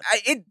lot.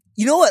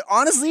 you know what?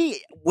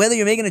 Honestly, whether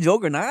you're making a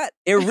joke or not,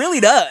 it really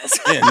does.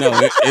 Yeah, no,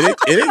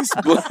 it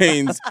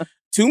explains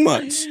too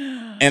much.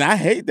 And I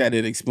hate that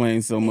it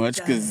explains so much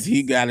because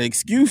he got an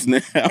excuse now.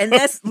 And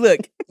that's,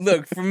 look,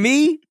 for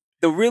me,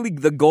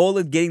 the goal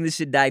of getting this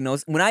shit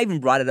diagnosed, when I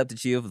even brought it up to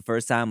Chia for the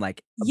first time,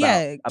 like,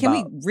 Can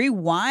we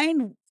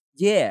rewind?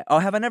 Yeah. Oh,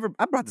 I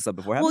brought this up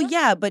before, haven't I?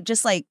 Yeah, but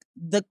just like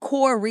the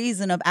core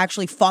reason of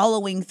actually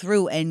following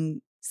through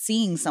and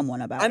seeing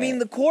someone about it. I mean,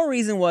 the core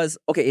reason was,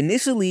 okay,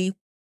 initially,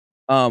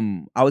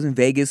 I was in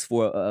Vegas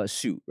for a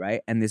shoot,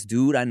 right? And this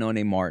dude I know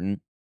named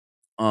Martin,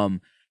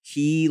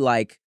 he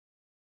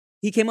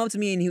came up to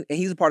me and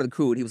he was a part of the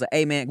crew. And he was like,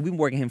 hey, man, we've been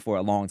working with him for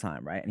a long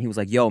time, right? And he was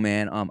like, yo,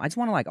 man, I just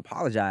want to like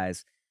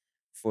apologize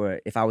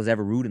for if I was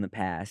ever rude in the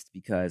past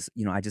because,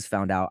 you know, I just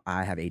found out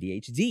I have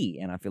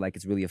ADHD and I feel like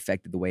it's really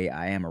affected the way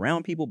I am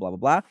around people, blah, blah,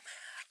 blah.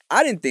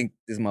 I didn't think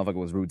this motherfucker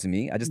was rude to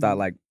me. I just thought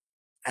like,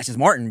 that's just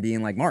Martin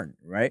being like Martin,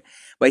 right?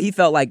 But he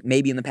felt like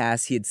maybe in the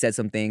past he had said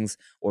some things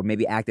or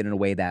maybe acted in a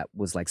way that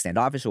was like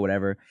standoffish or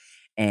whatever.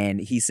 And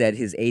he said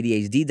his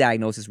ADHD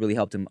diagnosis really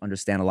helped him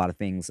understand a lot of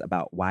things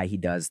about why he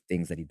does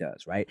things that he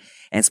does, right?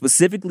 And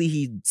specifically,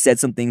 he said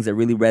some things that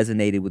really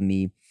resonated with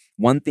me.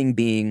 One thing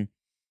being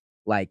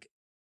like,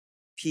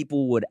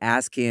 people would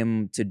ask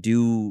him to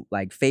do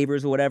like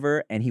favors or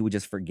whatever, and he would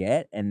just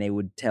forget. And they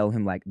would tell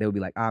him like, they would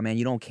be like, oh man,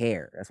 you don't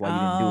care. That's why you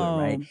didn't do it,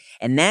 right?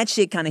 And that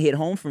shit kind of hit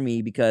home for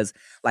me because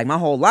like my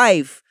whole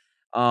life,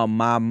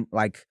 mom,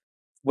 like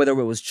whether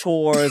it was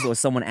chores or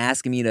someone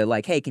asking me to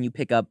like, hey, can you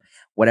pick up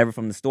whatever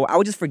from the store? I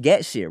would just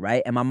forget shit,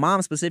 right? And my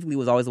mom specifically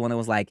was always the one that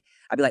was like,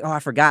 I'd be like, oh, I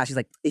forgot. She's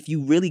like, if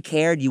you really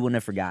cared, you wouldn't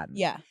have forgotten.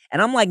 Yeah.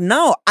 And I'm like,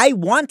 no, I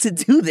want to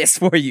do this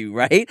for you,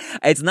 right?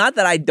 It's not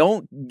that I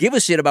don't give a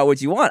shit about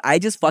what you want. I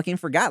just fucking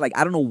forgot. Like,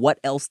 I don't know what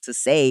else to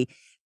say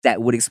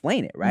that would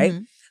explain it, right?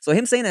 Mm-hmm. So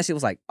him saying that shit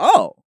was like,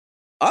 oh,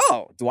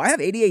 do I have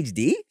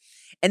ADHD?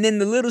 And then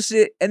the little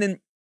shit, and then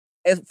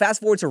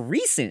fast forward to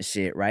recent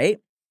shit, right?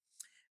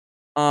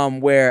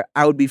 Where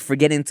I would be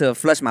forgetting to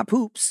flush my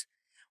poops,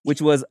 which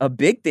was a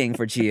big thing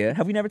for Chia.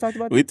 Have we never talked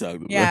about that? We talked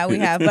about it. Yeah, we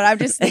have. But I'm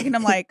just thinking,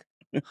 I'm like,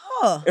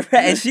 huh.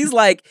 And she's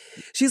like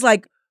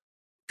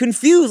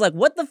confused, like,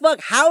 what the fuck?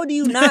 How do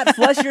you not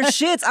flush your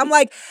shits? I'm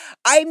like,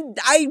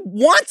 I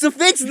want to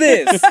fix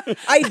this.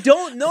 I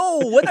don't know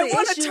what the issue is. I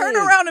want to turn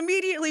around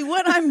immediately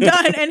when I'm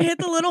done and hit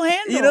the little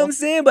handle. You know what I'm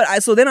saying?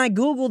 But so then I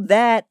Googled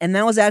that, and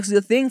that was actually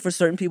a thing for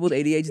certain people with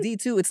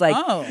ADHD too. It's like,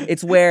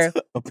 it's where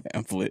a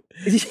pamphlet.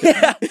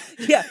 Yeah.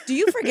 Do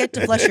you forget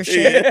to flush your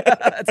shit? Yeah,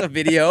 that's a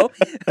video.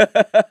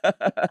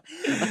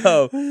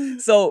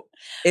 So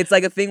it's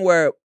like a thing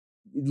where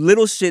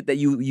little shit that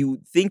you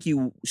think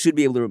you should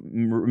be able to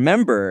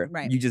remember,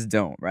 right, you just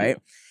don't, right?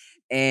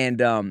 And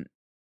the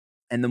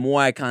more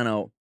I kind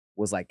of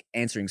was like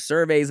answering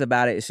surveys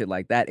about it and shit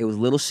like that, it was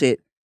little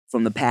shit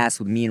from the past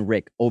with me and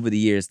Rick over the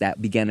years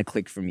that began to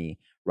click for me,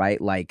 right?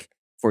 Like,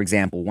 for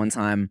example, one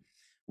time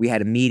we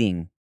had a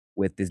meeting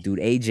with this dude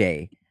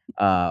AJ.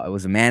 It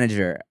was a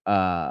manager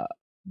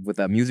with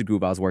a music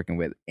group I was working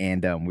with,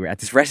 and we were at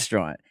this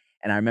restaurant.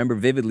 And I remember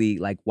vividly,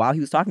 like, while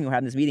he was talking, we were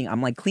having this meeting,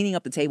 I'm like cleaning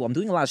up the table. I'm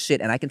doing a lot of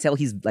shit, and I can tell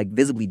he's like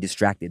visibly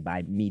distracted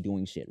by me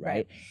doing shit,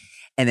 right?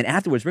 And then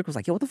afterwards, Rick was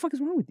like, yo, what the fuck is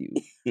wrong with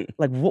you?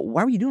 Like,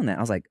 why were you doing that?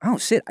 I was like, oh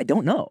shit, I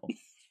don't know.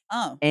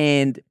 Oh.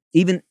 And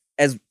even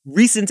as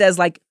recent as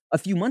like a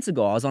few months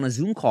ago, I was on a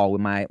Zoom call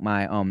with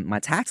my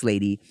tax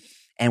lady,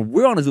 and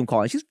we're on a Zoom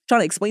call, and she's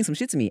trying to explain some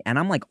shit to me, and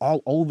I'm like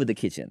all over the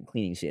kitchen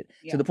cleaning shit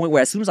to the point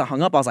where as soon as I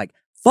hung up, I was like,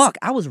 fuck,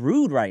 I was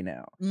rude right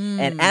now.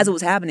 And as it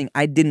was happening,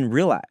 I didn't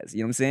realize, you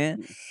know what I'm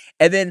saying?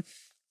 And then,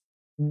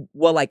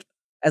 well, like,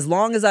 as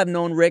long as I've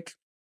known Rick,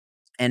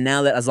 and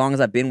now that as long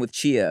as I've been with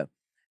Chia,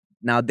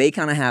 now they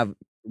kind of have,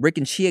 Rick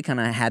and Chia kind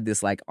of had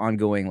this like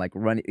ongoing like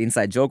run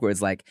inside joke where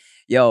it's like,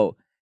 yo,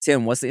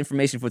 Tim, what's the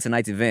information for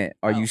tonight's event?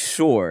 Are you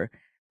sure?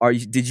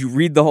 Did you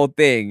read the whole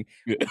thing?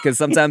 Because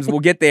sometimes we'll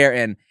get there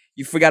and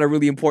you forgot a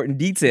really important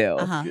detail.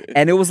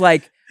 And it was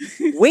like,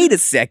 wait a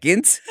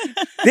second,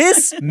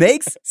 this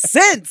makes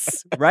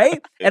sense,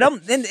 right?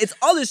 And it's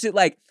other shit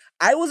like,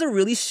 I was a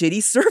really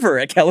shitty server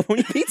at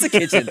California Pizza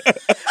Kitchen.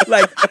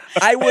 Like,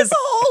 I was... His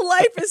whole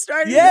life is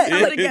starting to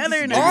come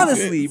together.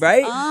 Honestly,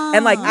 right?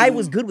 And like, I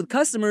was good with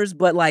customers,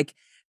 but like,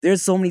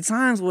 there's so many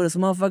times where this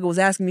motherfucker was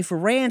asking me for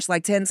ranch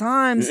like 10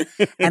 times,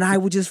 and I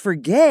would just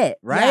forget,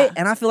 right? Yeah.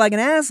 And I feel like an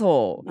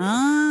asshole.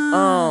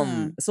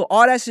 So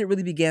all that shit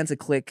really began to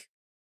click.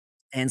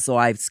 And so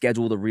I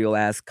scheduled a real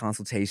ass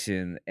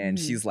consultation, and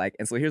she's like,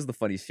 and so here's the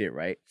funny shit,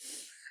 right?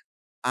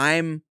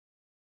 I'm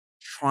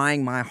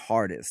trying my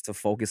hardest to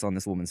focus on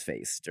this woman's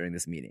face during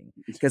this meeting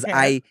because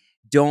I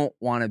don't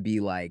want to be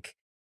like,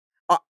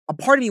 a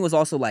part of me was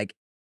also like,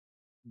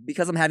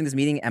 because I'm having this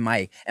meeting, am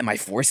I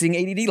forcing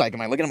ADD? Like,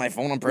 am I looking at my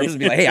phone on purpose and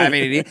be like, hey, I have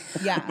ADD?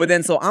 Yeah. But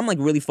then, so I'm like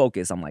really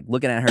focused. I'm like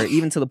looking at her,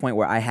 even to the point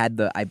where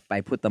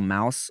I put the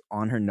mouse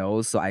on her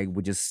nose so I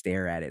would just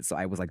stare at it. So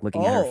I was like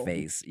looking at her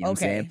face. You know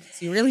what I'm saying?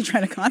 So you're really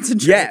trying to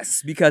concentrate.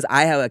 Yes, because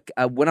I have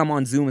when I'm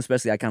on Zoom,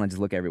 especially, I kind of just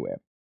look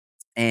everywhere.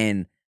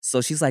 And so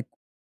she's like,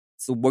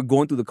 so we're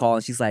going through the call,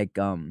 and she's like,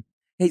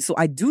 hey, so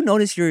I do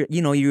notice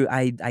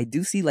I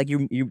do see like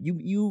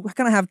you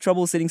kind of have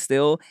trouble sitting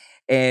still.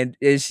 And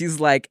she's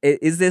like,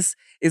 is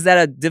that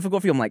a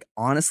difficult for you? I'm like,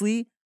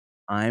 honestly,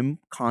 I'm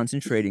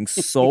concentrating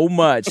so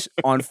much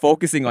on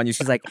focusing on you.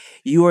 She's like,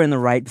 you are in the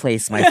right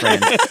place, my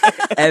friend.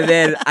 And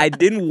then I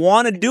didn't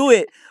want to do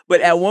it, but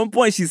at one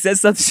point she said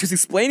something, she was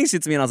explaining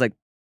shit to me, and I was like,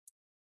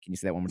 can you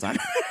say that one more time?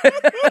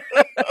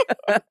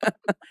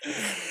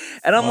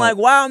 And I'm like,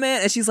 wow,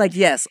 man. And she's like,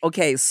 yes.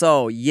 Okay.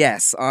 So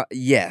yes,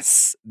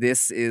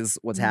 this is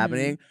what's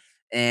happening.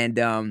 And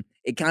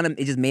it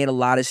just made a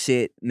lot of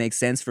shit make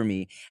sense for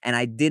me.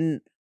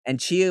 And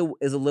Chia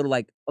is a little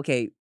like,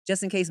 okay,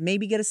 just in case,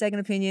 maybe get a second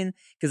opinion.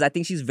 Cause I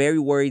think she's very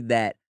worried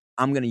that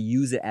I'm going to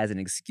use it as an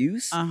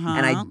excuse.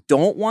 And I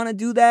don't want to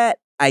do that.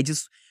 I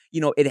just,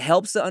 it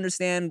helps to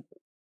understand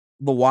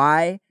the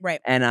why.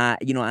 Right. And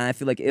and I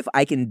feel like if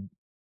I can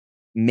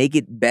make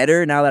it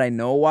better now that I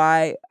know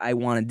why, I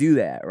want to do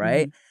that,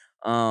 right?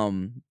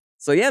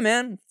 So yeah,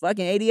 man,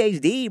 fucking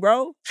ADHD,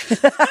 bro.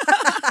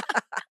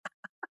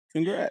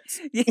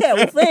 Congrats. Yeah,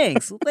 well,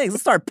 thanks. Let's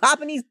start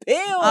popping these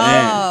pills.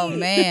 Oh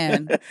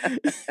man.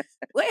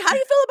 Wait, how do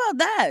you feel about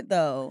that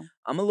though?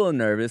 I'm a little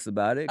nervous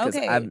about it because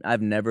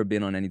I've never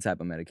been on any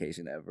type of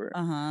medication ever.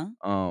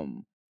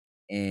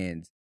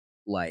 And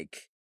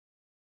like,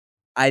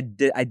 I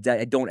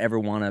don't ever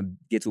want to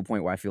get to a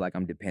point where I feel like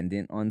I'm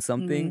dependent on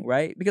something,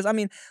 right? Because I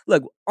mean,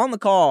 look, on the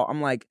call,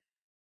 I'm like,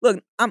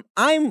 look,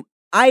 I've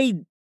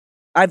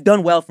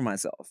done well for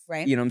myself,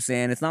 right? You know what I'm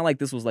saying? It's not like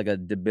this was like a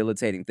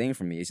debilitating thing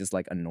for me. It's just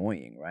like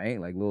annoying, right?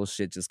 Like little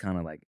shit just kind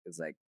of like, it's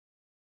like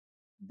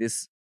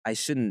this. I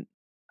shouldn't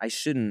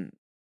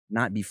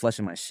not be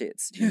flushing my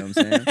shits. You know what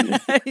I'm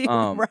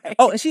saying? Right.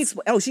 Oh, and she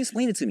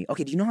explained it to me.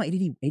 Okay, do you know how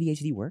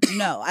ADHD works?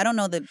 No, I don't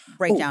know the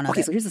breakdown of it.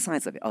 Okay, so here's the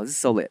science of it. Oh, this is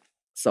so lit.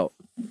 So,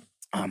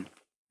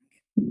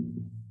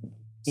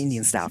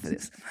 Indian style for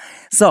this.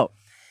 So,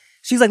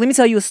 she's like, let me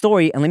tell you a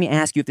story and let me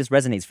ask you if this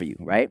resonates for you,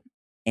 right?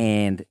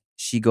 And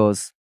she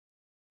goes,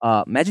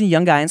 imagine a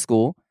young guy in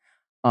school.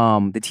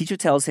 The teacher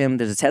tells him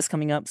there's a test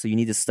coming up, so you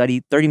need to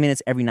study 30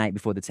 minutes every night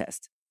before the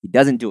test. He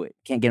doesn't do it.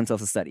 Can't get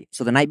himself to study.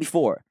 So the night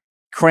before,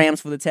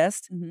 crams for the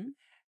test,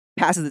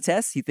 passes the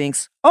test. He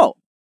thinks, oh,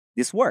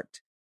 this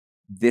worked.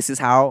 This is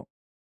how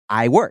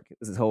I work.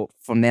 This is how,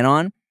 from then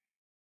on,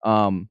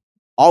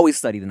 always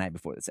study the night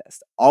before the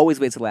test. Always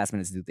wait till the last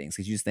minute to do things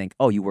because you just think,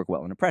 oh, you work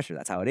well under pressure.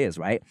 That's how it is,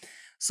 right?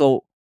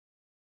 So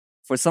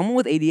for someone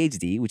with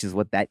ADHD, which is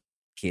what that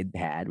kid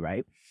had,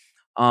 right?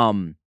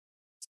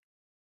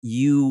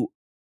 You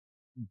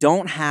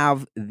don't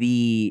have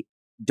the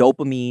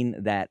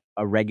dopamine that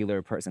a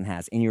regular person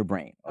has in your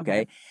brain,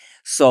 okay?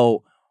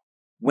 So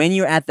when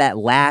you're at that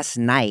last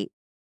night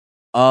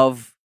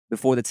of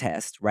before the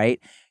test, right?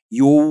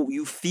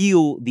 You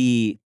feel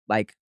the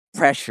like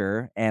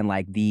pressure and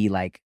like the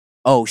like,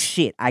 oh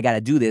shit, I gotta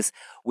do this,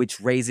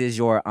 which raises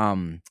your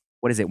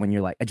what is it when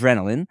you're like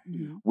adrenaline,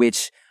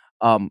 which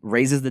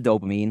raises the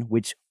dopamine,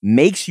 which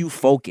makes you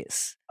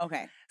focus.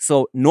 Okay.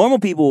 So normal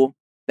people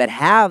that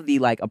have the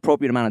like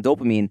appropriate amount of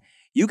dopamine,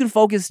 you can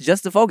focus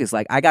just to focus.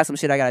 Like, I got some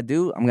shit I gotta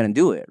do, I'm gonna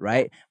do it,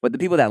 right? But the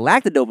people that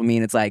lack the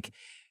dopamine, it's like,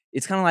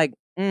 it's kind of like,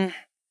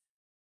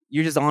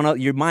 you're just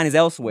your mind is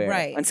elsewhere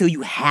Right. until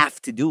you have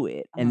to do it.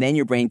 Uh-huh. And then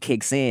your brain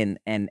kicks in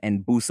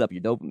and boosts up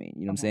your dopamine.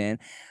 You know what I'm saying?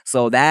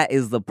 So that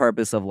is the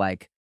purpose of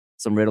like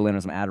some Ritalin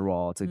or some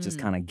Adderall to just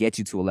kind of get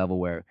you to a level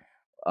where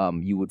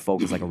you would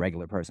focus like a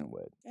regular person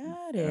would.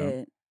 Got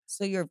it.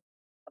 So you're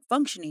a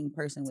functioning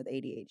person with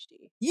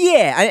ADHD.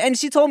 Yeah. And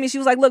she told me, she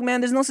was like, look, man,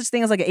 there's no such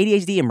thing as like an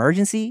ADHD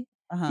emergency.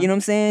 Uh-huh. You know what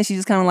I'm saying? She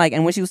just kind of like,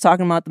 and when she was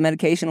talking about the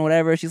medication or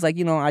whatever, she's like,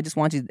 I just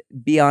want you to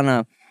be on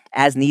a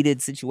as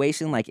needed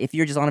situation. Like, if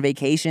you're just on a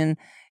vacation,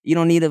 you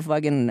don't need to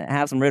fucking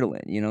have some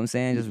Ritalin. You know what I'm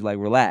saying? Just like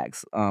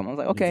relax. I was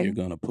like, okay. If you're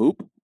gonna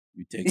poop,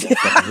 you take that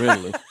fucking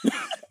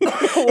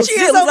Ritalin. She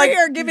is over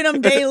here giving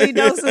them daily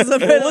doses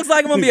of It looks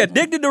like I'm gonna be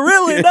addicted to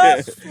Ritalin.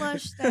 Dog.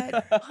 Flush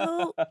that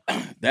poop.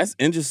 That's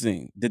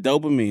interesting. The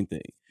dopamine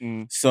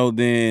thing. So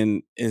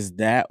then, is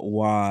that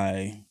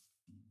why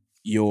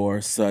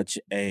you're such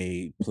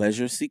a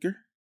pleasure seeker?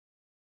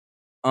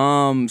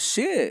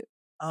 Shit.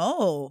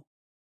 Oh.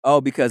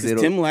 Because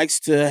Tim likes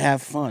to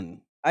have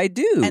fun. I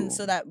do. And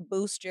so that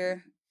boost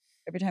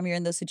every time you're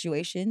in those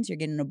situations, you're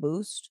getting a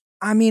boost.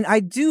 I mean, I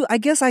do. I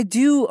guess I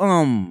do.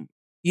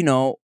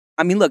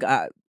 I mean, look,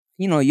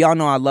 y'all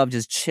know I love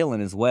just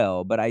chilling as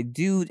well, but I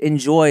do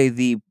enjoy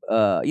the,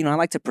 I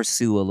like to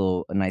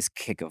pursue a nice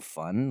kick of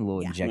fun, a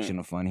little injection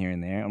of fun here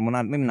and there.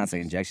 And maybe not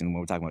say injection when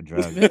we're talking about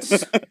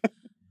drugs.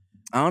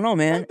 I don't know,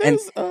 man.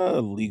 There's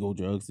legal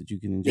drugs that you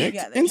can inject.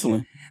 Yeah,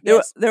 Insulin. There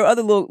are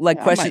other little like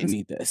I questions. might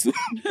need that.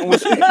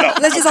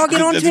 Let's just all get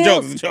on It's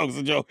chill. It's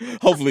a joke.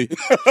 Hopefully.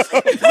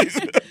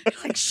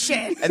 Like,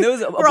 shit. And there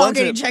was a We're all bunch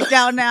getting of checked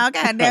out now.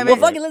 God damn well, it.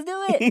 fuck it, let's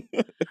do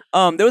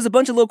it. There was a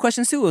bunch of little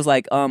questions too. It was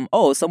like,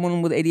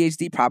 someone with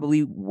ADHD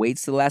probably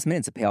waits to the last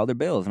minute to pay all their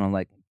bills, and I'm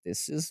like,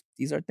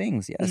 these are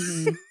things, yes.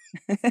 Mhm.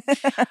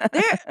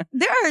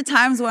 There are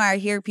times where I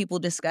hear people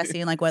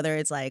discussing like whether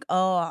it's like,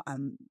 I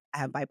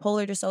have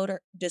bipolar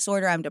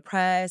disorder, I'm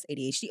depressed,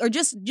 ADHD, or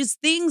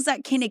just things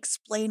that can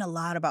explain a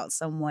lot about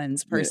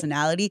someone's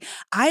personality.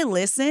 I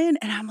listen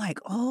and I'm like,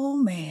 oh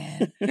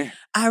man,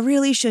 I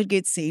really should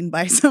get seen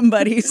by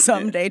somebody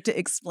someday to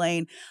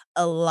explain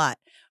a lot.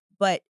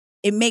 But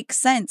it makes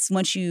sense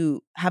once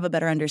you have a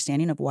better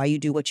understanding of why you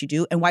do what you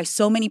do and why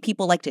so many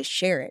people like to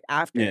share it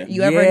after. Yeah.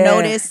 You ever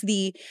notice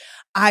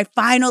I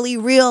finally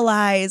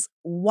realize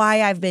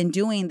why I've been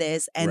doing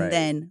this. And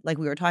then, like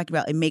we were talking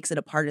about, it makes it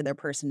a part of their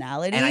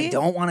personality. And I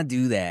don't want to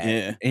do that.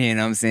 Yeah. You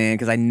know what I'm saying?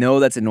 Because I know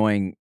that's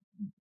annoying,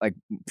 like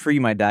pre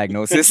my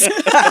diagnosis.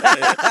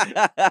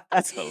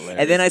 That's hilarious.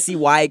 And then I see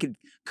why it could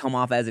come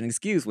off as an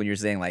excuse when you're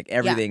saying like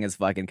everything is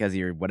fucking because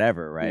you're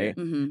whatever, right?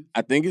 Mm-hmm.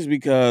 I think it's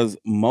because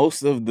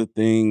most of the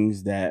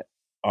things that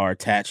are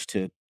attached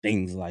to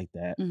things like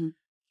that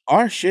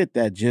are shit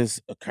that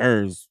just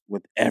occurs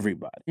with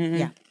everybody. Mm-hmm.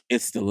 Yeah.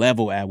 It's the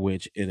level at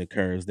which it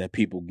occurs that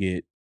people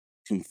get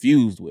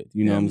confused with.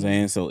 You know what I'm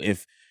saying? So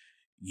if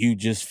you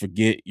just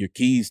forget your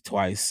keys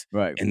twice,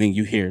 Right. and then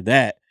you hear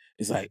that,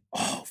 it's like,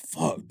 oh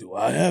fuck, do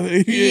I have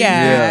it?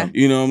 Yeah.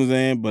 You know what I'm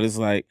saying? But it's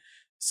like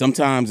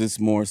sometimes it's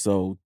more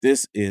so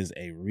this is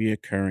a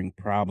reoccurring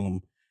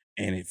problem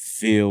and it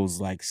feels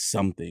like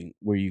something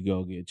where you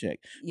go get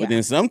checked. Yeah. But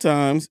then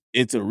sometimes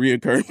it's a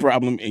reoccurring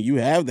problem and you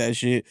have that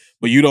shit,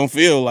 but you don't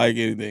feel like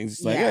anything. It's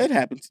just like, Yeah. it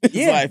happens. It's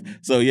Yeah. life.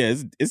 So yeah,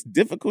 it's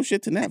difficult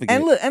shit to navigate.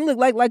 And look,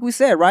 like we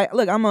said, right?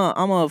 Look, I'm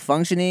a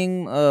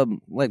functioning,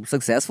 like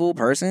successful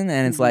person,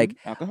 and it's like,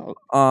 Alcoholic.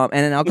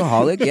 and an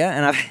alcoholic, yeah.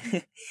 And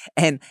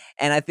I've,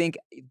 and I think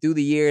through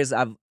the years,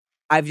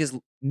 I've just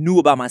knew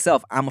about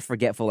myself. I'm a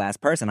forgetful ass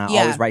person. I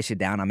always write shit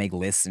down. I make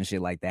lists and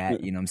shit like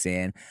that. You know what I'm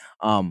saying?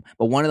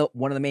 But one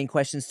of the main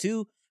questions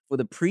too for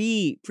the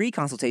pre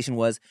consultation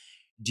was,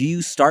 do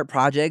you start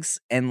projects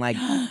and like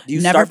do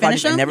you Never start finish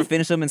projects and them? never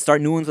finish them and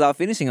start new ones without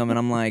finishing them? And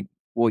I'm like,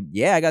 well,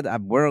 yeah,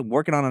 we're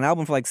working on an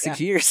album for like 6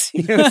 years.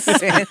 You know what I'm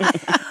saying?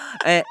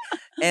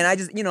 and I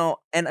just,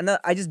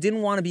 I just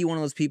didn't want to be one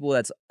of those people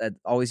that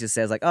always just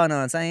says like, oh no,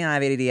 I'm saying I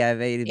have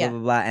ADD, blah blah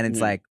blah, and it's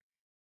like,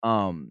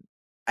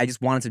 I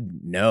just wanted to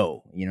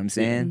know, you know what I'm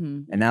saying?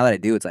 Mm-hmm. And now that I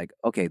do, it's like,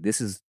 okay, this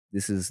is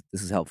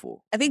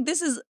helpful. I think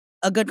this is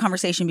a good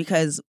conversation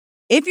because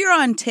if you're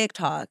on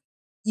TikTok,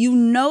 you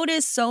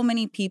notice so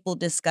many people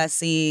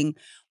discussing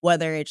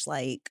whether it's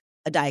like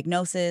a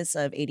diagnosis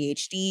of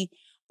ADHD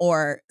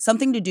or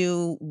something to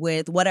do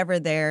with whatever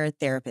their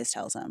therapist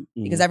tells them,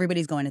 because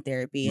everybody's going to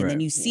therapy. And then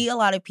you see a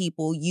lot of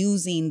people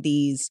using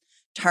these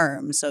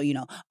terms. So,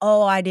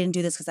 oh, I didn't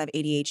do this because I have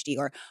ADHD,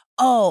 or,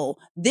 oh,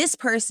 this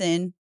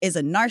person is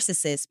a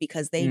narcissist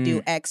because they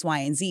do X, Y,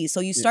 and Z.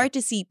 So you start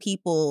to see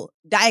people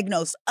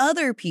diagnose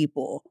other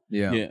people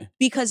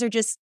because they're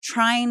just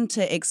trying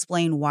to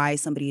explain why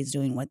somebody is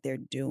doing what they're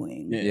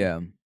doing. Yeah.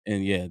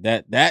 And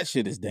that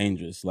shit is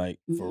dangerous, like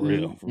for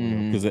real.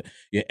 Because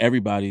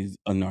everybody's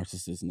a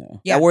narcissist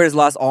now. That word has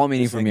lost all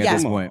meaning It's for like, me at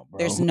this come point. on, bro.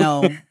 There's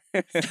no.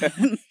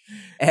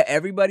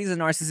 Everybody's a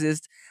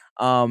narcissist.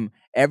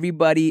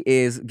 Everybody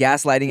is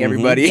gaslighting Mhm.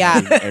 everybody.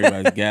 Yeah.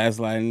 Everybody's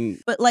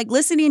gaslighting. But like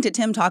listening to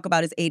Tim talk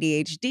about his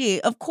ADHD,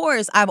 of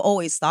course, I've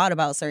always thought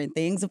about certain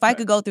things. If I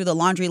could go through the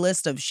laundry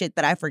list of shit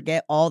that I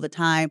forget all the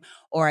time,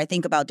 or I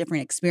think about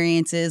different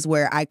experiences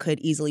where I could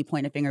easily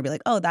point a finger and be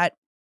like, oh, that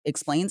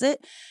explains it.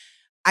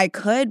 I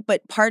could,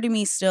 but part of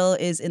me still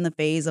is in the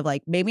phase of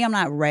like, maybe I'm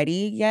not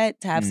ready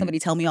yet to have somebody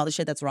tell me all the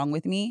shit that's wrong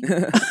with me.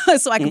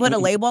 So I can put a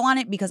label on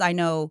it because I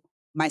know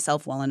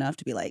myself well enough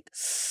to be like,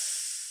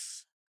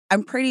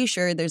 I'm pretty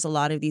sure there's a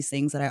lot of these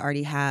things that I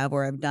already have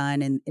or I've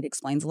done, and it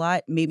explains a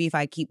lot. Maybe if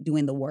I keep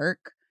doing the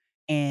work,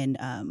 and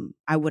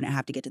I wouldn't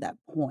have to get to that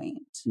point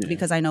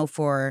because I know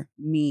for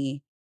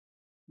me,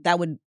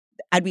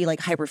 I'd be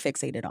like hyper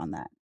fixated on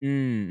that.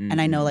 And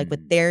I know like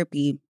with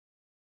therapy,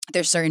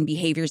 there's certain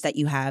behaviors that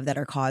you have that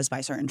are caused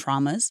by certain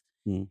traumas.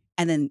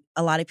 And then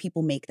a lot of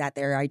people make that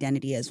their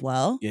identity as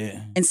well.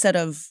 Yeah. Instead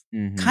of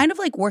kind of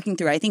like working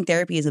through. I think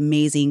therapy is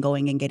amazing.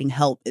 Going and getting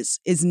help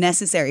is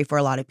necessary for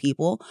a lot of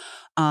people.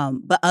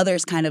 But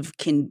others kind of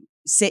can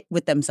sit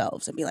with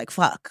themselves and be like,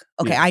 fuck,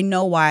 okay, I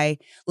know why.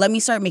 Let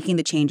me start making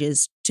the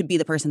changes to be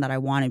the person that I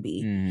want to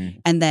be.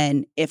 And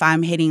then if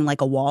I'm hitting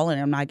like a wall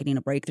and I'm not getting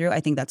a breakthrough,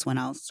 I think that's when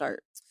I'll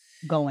start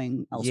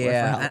going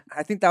elsewhere for help.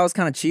 I think that was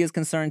kind of Chia's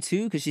concern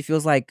too, because she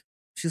feels like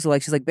she's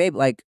like, babe,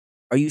 like,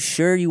 are you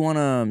sure you want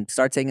to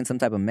start taking some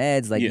type of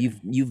meds? Like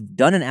you've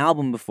done an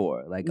album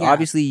before. Like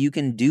obviously you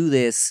can do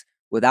this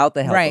without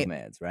the help of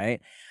meds,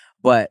 right?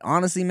 But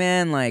honestly,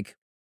 man, like,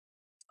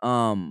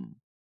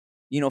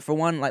 you know, for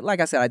one, like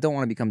I said, I don't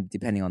want to become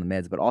depending on the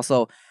meds, but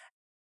also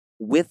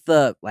with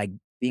the like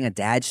being a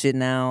dad shit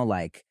now,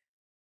 like,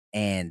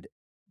 and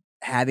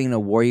having to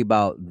worry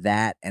about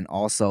that, and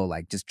also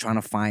like just trying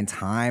to find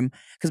time.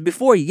 Because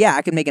before,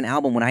 I could make an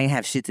album when I didn't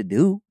have shit to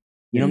do.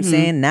 You know what I'm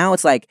saying? Now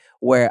it's like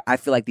where I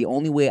feel like the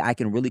only way I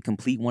can really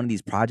complete one of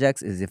these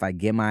projects is if I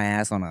get my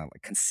ass on a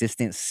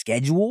consistent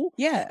schedule.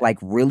 Yeah. Like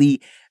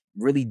really,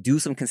 really do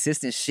some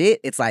consistent shit.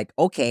 It's like,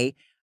 okay,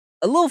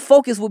 a little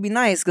focus would be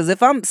nice. Because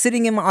if I'm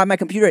sitting on my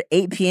computer at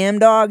 8 p.m.,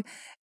 dog,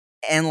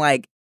 and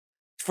like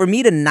for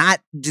me to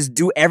not just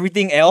do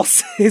everything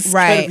else is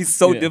going to be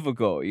so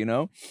difficult, you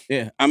know?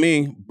 Yeah. I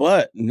mean,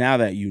 but now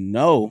that you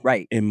know,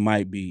 right, it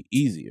might be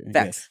easier.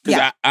 Facts.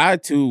 Because I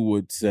too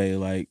would say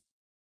like,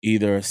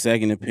 either a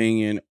second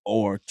opinion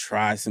or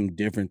try some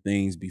different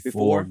things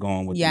before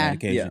going with the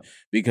medication.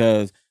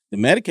 Because the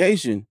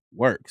medication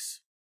works.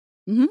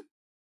 And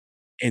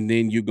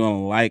then you're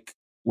going to like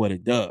what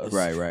it does.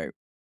 Right.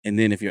 And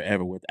then if you're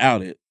ever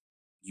without it,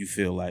 you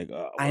feel like,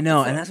 oh, I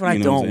know. And that's what I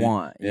don't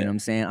want. You know what I'm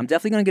saying? I'm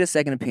definitely going to get a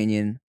second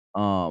opinion.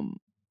 Let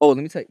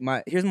me tell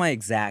you, here's my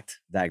exact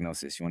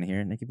diagnosis. You want to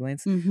hear it, Nikki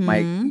Blaines?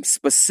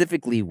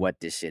 Specifically what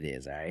this shit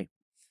is, all right?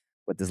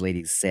 What this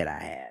lady said I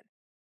had.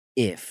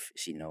 If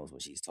she knows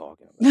what she's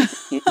talking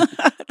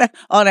about.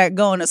 All that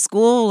going to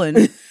school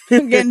and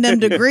getting them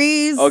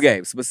degrees.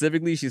 Okay,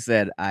 specifically, she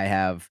said, I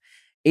have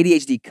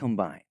ADHD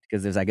combined,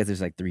 because I guess there's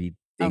like 3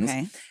 things.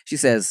 Okay. She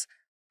says,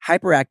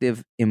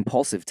 hyperactive,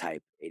 impulsive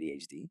type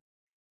ADHD,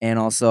 and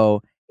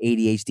also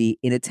ADHD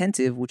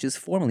inattentive, which is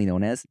formerly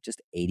known as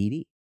just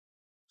ADD.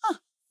 Huh.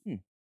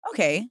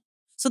 Okay.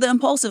 So the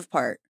impulsive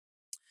part.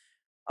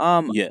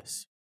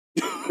 Yes.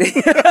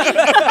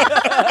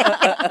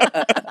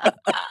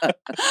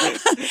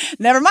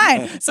 Never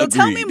mind. So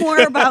tell me more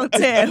about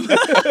Tim.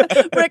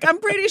 Rick, I'm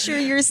pretty sure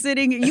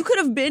you could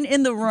have been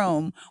in the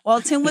room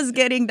while Tim was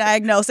getting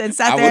diagnosed and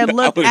sat there and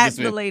looked at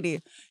the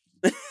lady.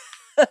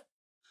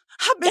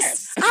 I've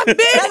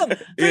been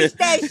preach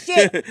that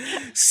shit.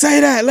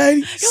 Say that,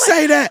 lady.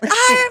 Say that.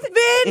 I have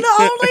been the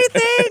only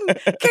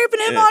thing keeping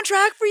him on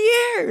track for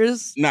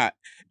years.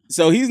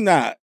 So he's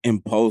not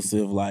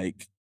impulsive,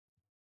 like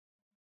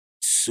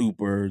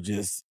super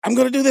just, I'm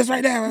going to do this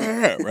right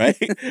now, right?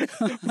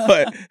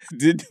 But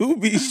the dude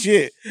be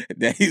shit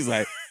that he's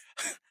like,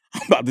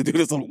 I'm about to do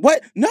this.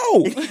 What? No.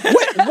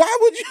 What? Why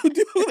would you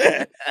do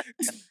that?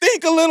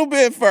 Think a little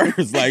bit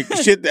first. Like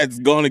shit that's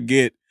going to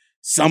get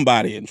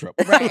somebody in trouble.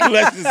 Right.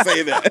 Let's just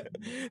say that.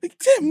 Like,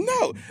 Tim,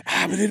 no.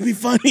 But it'd be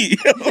funny.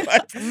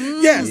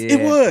 Yes, it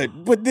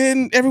would. But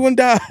then everyone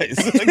dies.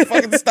 Like,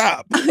 fucking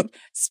stop.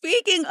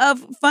 Speaking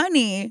of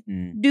funny,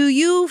 do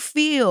you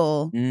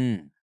feel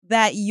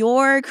that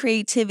your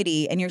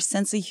creativity and your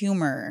sense of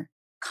humor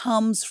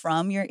comes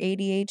from your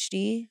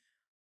ADHD?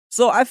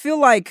 So I feel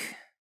like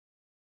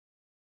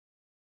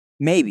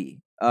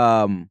maybe.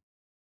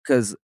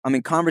 Because, I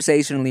mean,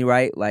 conversationally,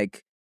 right?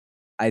 Like,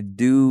 I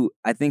do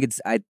think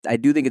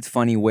it's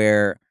funny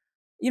where,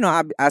 you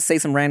know, I say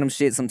some random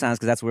shit sometimes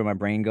because that's where my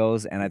brain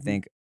goes. And I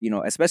think, you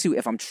know, especially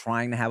if I'm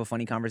trying to have a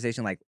funny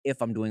conversation, like if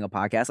I'm doing a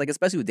podcast, like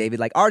especially with David,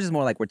 like ours is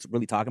more like we're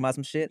really talking about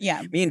some shit.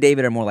 Yeah. Me and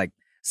David are more like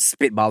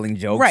spitballing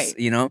jokes, right?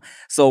 You know?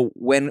 So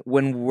when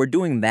we're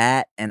doing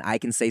that and I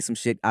can say some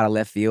shit out of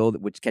left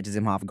field, which catches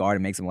him off guard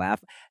and makes him laugh,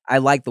 I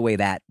like the way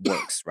that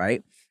works,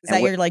 right? Is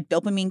that your like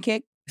dopamine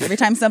kick? Every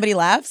time somebody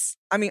laughs?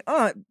 I mean,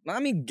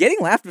 getting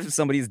laughed from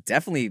somebody is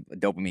definitely a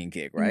dopamine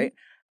kick, right?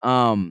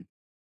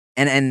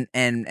 And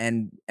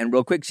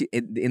real quick,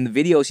 in the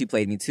video she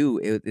played me too.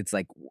 It's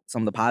like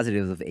some of the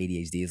positives of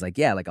ADHD is like,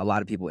 yeah, like a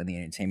lot of people in the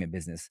entertainment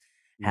business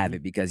have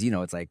it because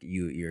it's like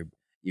you're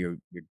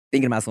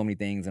thinking about so many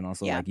things, and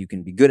also like you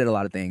can be good at a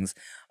lot of things.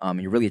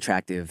 You're really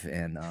attractive,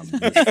 and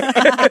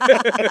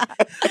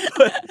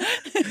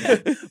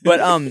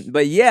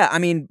but yeah, I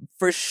mean,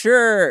 for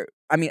sure.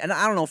 I mean, and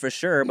I don't know for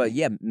sure, but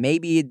yeah,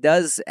 maybe it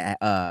does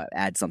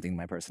add something to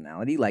my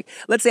personality. Like,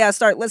 let's say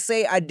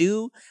I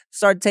do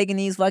start taking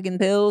these fucking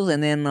pills,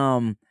 and then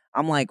I'm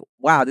like,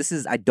 wow,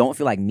 I don't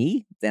feel like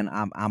me. Then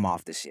I'm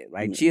off the shit,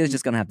 right? She is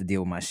just gonna have to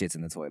deal with my shits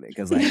in the toilet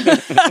because like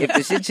if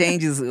the shit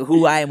changes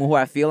who I am and who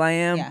I feel I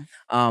am,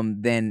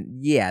 then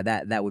yeah,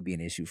 that would be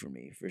an issue for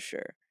me for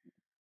sure.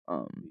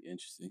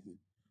 Interesting.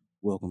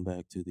 Welcome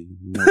back to the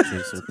No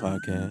Chaser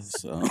podcast.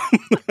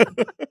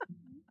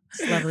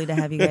 It's lovely to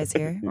have you guys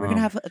here. We're gonna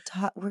have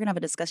a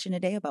discussion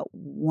today about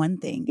one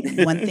thing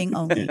and one thing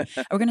only. And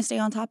we're gonna stay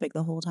on topic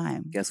the whole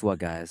time. Guess what,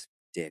 guys?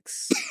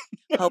 Dicks.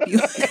 Help you.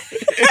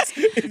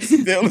 it's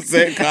still the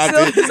same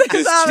content.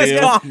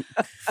 Still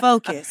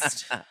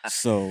focused.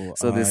 So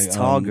this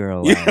tall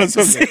girl. Yeah,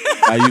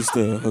 I used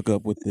to hook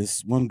up with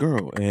this one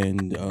girl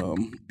and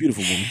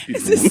beautiful woman.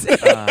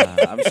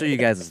 I'm sure you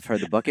guys have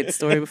heard the bucket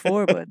story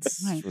before, but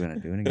we're gonna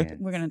do it again.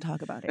 We're gonna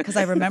talk about it because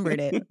I remembered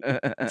it.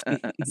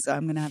 So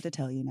I'm gonna have to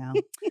tell you now.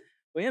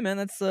 Well, yeah, man.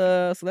 That's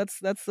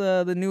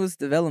the newest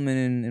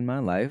development in my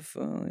life.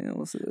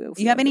 We'll see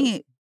you have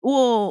any?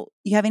 Well,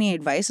 you have any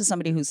advice to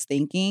somebody who's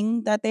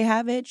thinking that they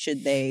have it?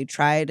 Should they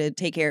try to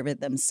take care of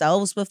it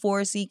themselves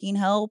before seeking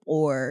help,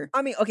 or?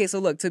 I mean, okay, so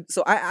look,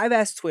 I've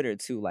asked Twitter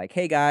too, like,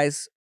 hey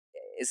guys,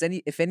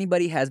 if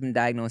anybody has been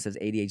diagnosed as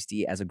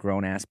ADHD as a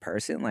grown ass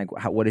person, like,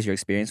 what is your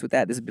experience with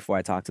that? This is before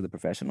I talked to the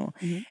professional,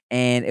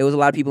 and it was a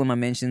lot of people in my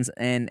mentions,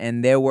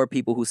 and there were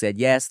people who said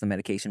yes, the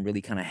medication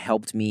really kind of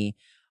helped me,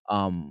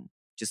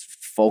 just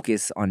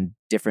focus on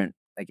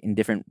in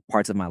different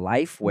parts of my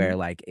life where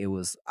like I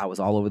was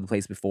all over the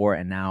place before,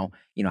 and now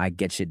I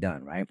get shit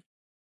done, right?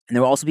 And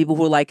there were also people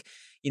who were like,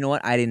 you know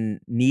what, I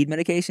didn't need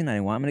medication, I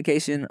didn't want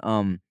medication.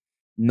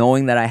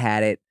 Knowing that I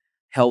had it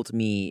helped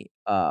me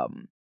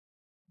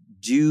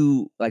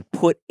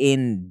put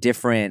in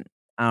different,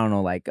 I don't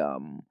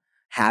know,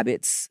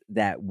 habits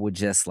that would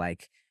just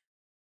like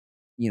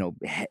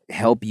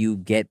help you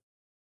get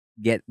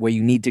where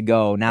you need to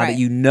go now that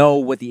you know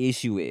what the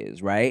issue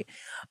is, right?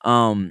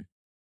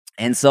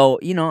 And so,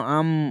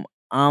 what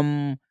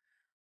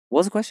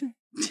was the question?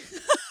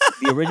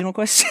 The original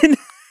question?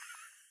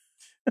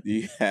 Do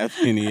you have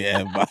any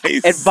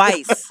advice?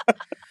 Advice.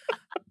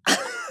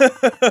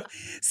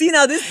 See,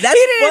 now that's he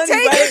didn't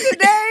funny, take it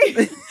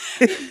today.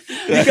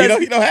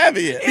 You don't have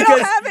it yet. You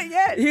don't have it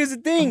yet. Here's the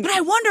thing. But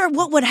I wonder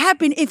what would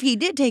happen if he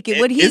did take it.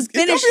 Would he finish? It's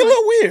gonna be a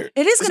little weird.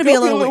 It is going to be a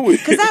little weird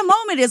because that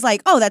moment is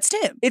like, oh, that's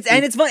Tim.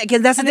 It's funny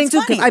because that's the thing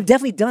too. Because I've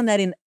definitely done that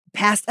in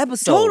past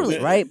episodes,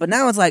 right? But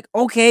now it's like,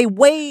 okay,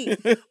 wait.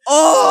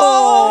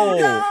 Oh,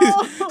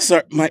 no.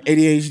 Sorry, my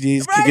ADHD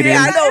is kicking in.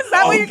 I know. Is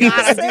that what you God,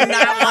 I do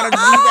not want to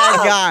be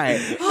that guy.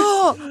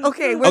 Oh,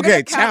 okay.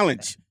 Okay,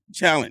 challenge.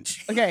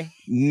 Okay.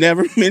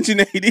 Never mention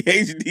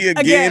ADHD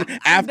again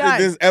after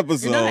this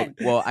episode.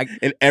 Well,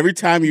 and every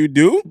time you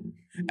do,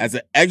 as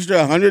an extra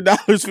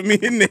 $100 for me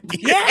and Nikki.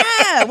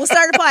 Yeah, we'll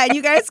start applying.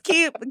 You guys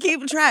keep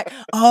track.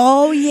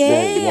 Oh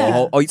yeah.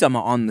 Whoa. Oh, you talking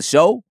about on the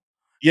show?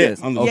 Yeah.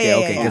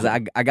 Okay. Because I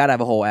gotta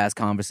have a whole ass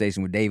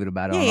conversation with David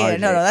about it. Yeah,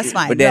 no, that's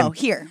fine. But then, no,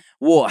 here.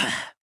 Well,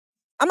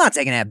 I'm not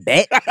taking that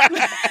bet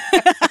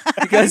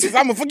because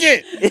I'm gonna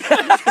forget.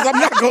 Because I'm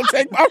not gonna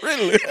take my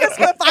Ritalin. He just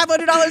spent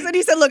 $500 and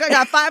he said, "Look, I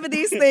got 5 of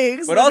these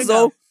things." But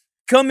also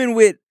coming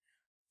with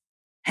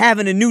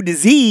having a new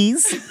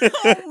disease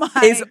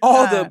is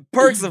all the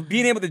perks of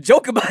being able to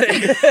joke about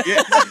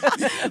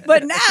it.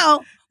 But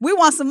now we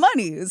want some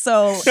money,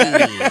 so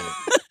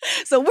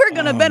we're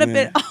gonna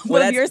benefit off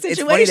of your situation.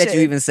 It's funny that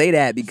you even say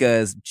that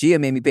because Gia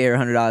made me pay her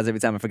 $100 every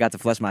time I forgot to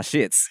flush my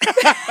shits.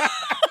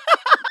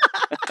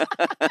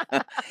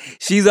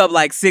 She's up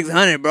like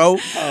 $600, bro.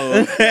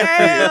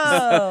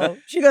 Oh,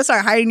 she gonna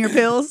start hiding your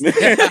pills.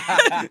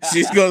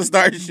 She's gonna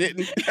start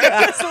shitting.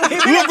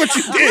 Look what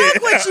you did.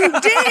 Look what you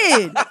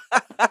did.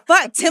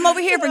 Fuck Tim over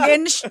here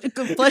forgetting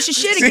to flush his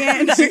shit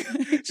again.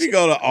 She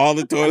go to all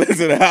the toilets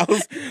in the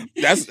house.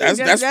 That's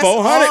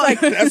 $400.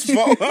 That's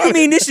 $400. You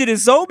mean this shit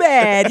is so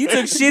bad? You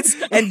took shits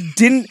and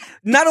didn't.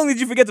 Not only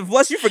did you forget to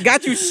flush, you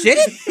forgot you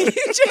shitted. You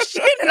just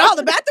shitting in all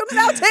the bathrooms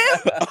now, Tim.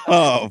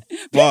 Oh,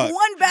 fuck. Pick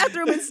one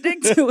bathroom and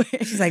stick to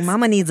it. She's like,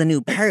 Mama needs a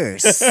new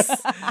purse.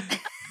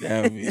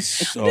 That would be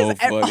so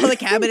funny. All the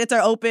cabinets are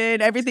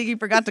open. Everything you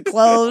forgot to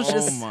close.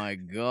 Oh my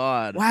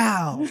God.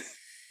 Wow.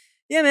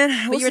 Yeah,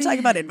 man. But you were talking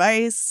about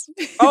advice.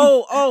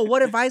 Oh,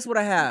 what advice would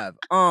I have?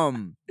 I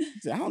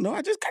don't know.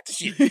 I just got the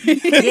shit.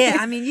 Yeah,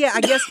 I mean, I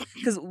guess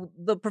because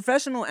the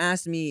professional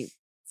asked me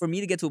for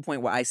me to get to a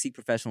point where I seek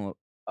professional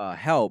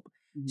help.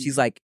 Mm-hmm. She's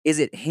like, is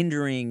it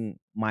hindering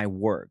my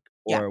work?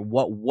 Or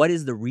what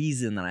is the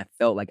reason that I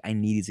felt like I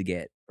needed to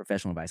get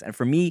professional advice? And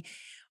for me,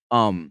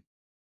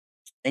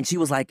 And she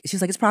was like,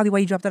 it's probably why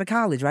you dropped out of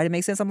college, right? It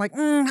makes sense. I'm like,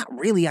 not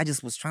really. I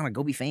just was trying to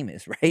go be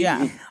famous, right?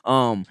 Yeah.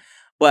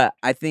 But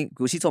I think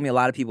she told me a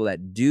lot of people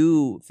that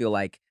do feel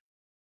like,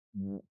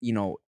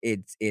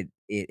 it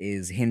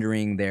is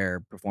hindering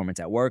their performance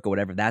at work or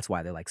whatever. That's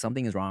why they're like,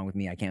 something is wrong with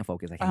me. I can't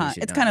focus. I can't get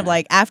shit It's done. kind of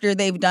like after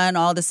they've done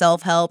all the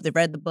self-help, they've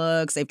read the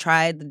books, they've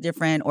tried the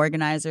different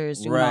organizers,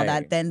 doing all that,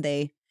 Right. then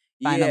they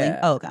finally, Yeah.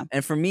 oh, okay.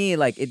 And for me,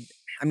 like it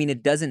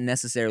doesn't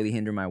necessarily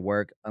hinder my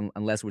work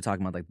unless we're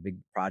talking about like the big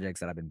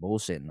projects that I've been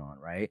bullshitting on,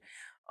 right?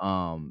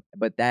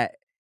 But that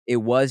it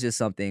was just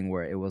something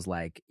where it was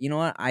like, you know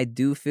what? I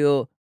do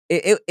feel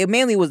it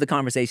mainly was the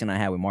conversation I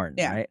had with Martin,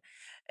 Yeah. right?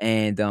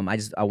 And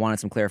I wanted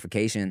some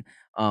clarification.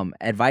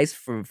 Advice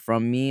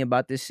from me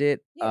about this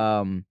shit.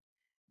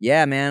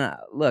 Yeah, man.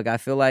 Look, I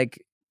feel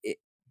like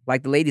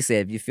like the lady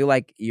said, if you feel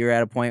like you're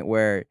at a point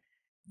where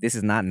this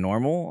is not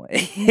normal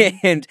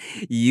and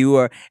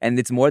and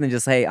it's more than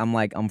just, hey,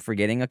 I'm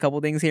forgetting a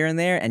couple things here and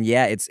there, and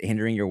yeah, it's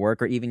hindering your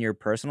work or even your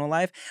personal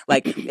life.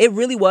 Like it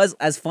really was,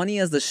 as funny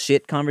as the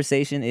shit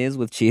conversation is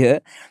with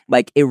Chia,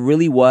 like it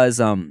really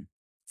was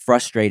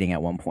frustrating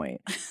at one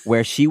point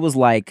where she was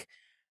like,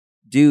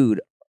 dude,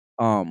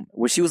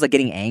 where she was like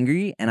getting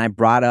angry, and I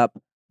brought up,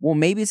 well,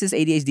 maybe it's this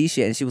ADHD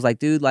shit. And she was like,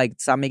 dude, like,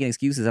 stop making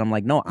excuses. And I'm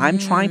like, no, I'm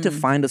trying to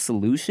find a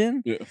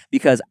solution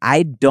because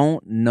I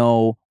don't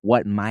know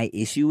what my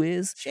issue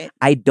is. Shit.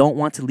 I don't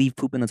want to leave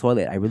poop in the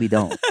toilet. I really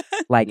don't.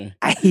 Like,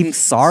 I'm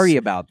sorry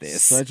about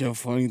this. Such a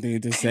funny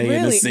thing to say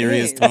in really a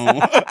serious is. tone.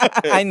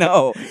 I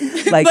know.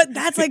 Like, But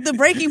that's like the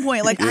breaking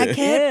point. Like I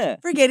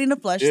kept forgetting to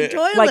flush the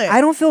toilet. like, I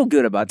don't feel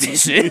good about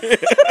this shit.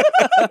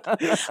 I'm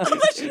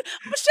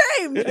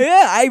ashamed.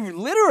 Yeah, I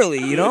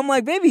literally, I'm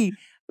like, baby,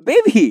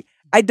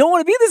 I don't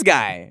want to be this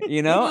guy,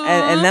 and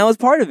that was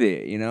part of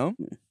it,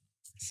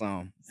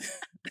 So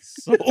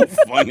So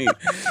funny.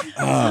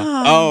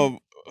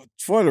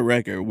 For the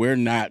record, we're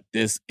not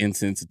this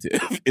insensitive.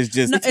 It's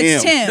just Tim.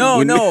 It's Tim.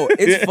 No,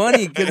 it's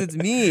funny because it's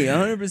me,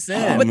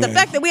 100%. But the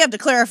fact that we have to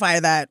clarify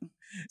that,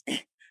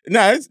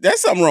 No,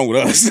 that's something wrong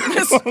with us.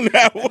 On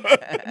that one.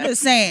 I'm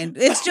just saying,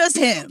 it's just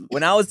him.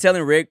 When I was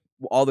telling Rick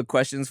all the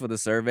questions for the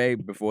survey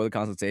before the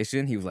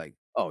consultation, he was like,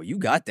 oh, you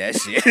got that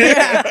shit.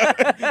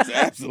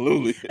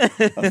 Absolutely.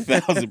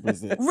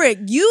 1,000%. Rick,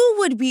 you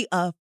would be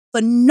a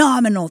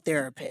phenomenal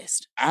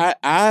therapist.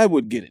 I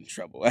would get in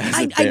trouble as a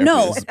I therapist.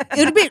 know.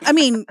 It would be, I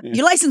mean,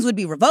 your license would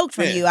be revoked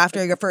from you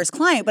after your first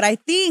client, but I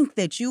think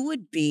that you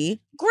would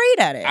be great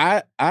at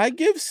it. I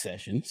give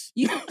sessions.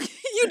 You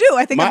do.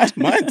 I think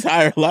my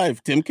entire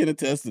life. Tim can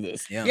attest to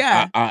this.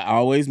 Yeah. I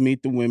always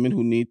meet the women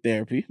who need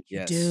therapy.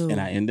 Yes. do. And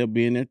I end up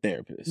being their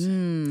therapist.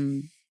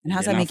 And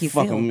how's that And make you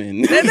fuck feel? 'em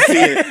and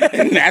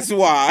that's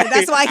why.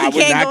 That's why he I would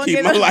can't not go and keep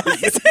get my a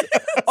license.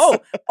 Oh,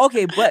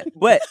 okay, but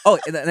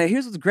now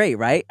here's what's great,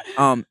 right?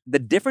 The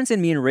difference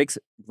in me and Rick's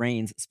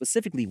brains,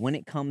 specifically when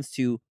it comes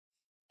to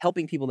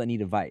helping people that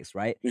need advice,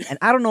 right? And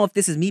I don't know if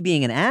this is me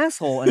being an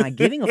asshole and not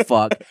giving a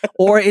fuck,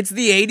 or it's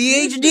the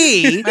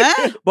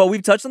ADHD. But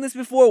we've touched on this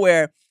before,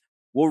 where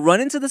we'll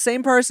run into the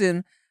same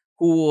person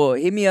who will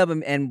hit me up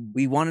and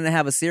we wanted to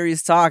have a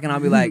serious talk, and I'll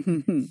be like,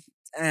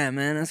 damn,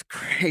 man, that's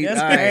crazy. That's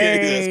All right.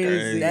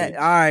 crazy.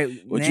 All right.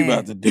 What man. you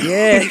about to do?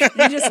 Yeah.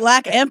 You just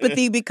lack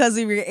empathy because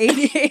of your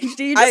ADHD.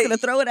 You're just gonna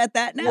throw it at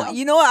that now. Well,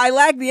 you know what? I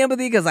lack the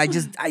empathy because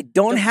I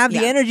don't have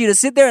the Yeah. energy to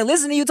sit there and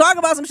listen to you talk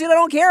about some shit I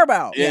don't care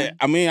about. Yeah,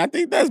 I mean, I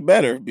think that's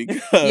better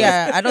because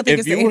I don't think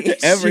if it's you were to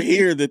ADHD. ever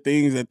hear the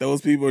things that those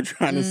people are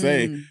trying to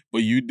say,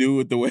 but you do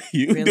it the way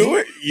you Really? do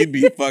it, you'd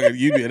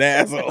be an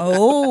asshole.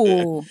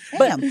 Oh,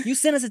 But damn. you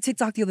sent us a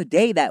TikTok the other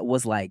day that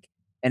was like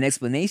an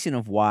explanation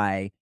of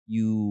why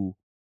you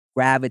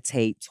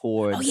gravitate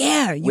towards Oh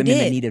yeah, you women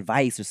that did. need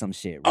advice or some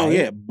shit, right? Oh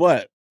yeah,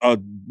 but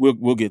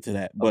we'll get to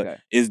that. But Okay.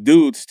 it's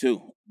dudes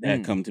too that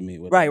Mm. come to me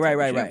with Right, that type of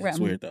right, shit. right. It's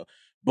weird though.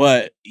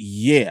 But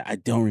yeah, I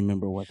don't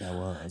remember what that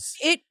was.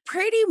 It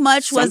pretty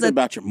much Something was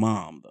about your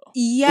mom though.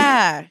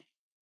 Yeah.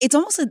 It's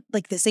almost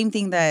like the same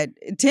thing that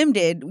Tim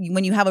did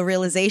when you have a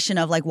realization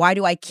of like, why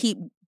do I keep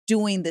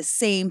doing the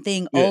same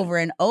thing Yeah. over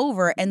and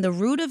over? And the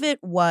root of it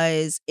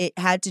was it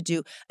had to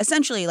do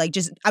essentially like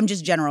I'm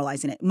just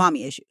generalizing it,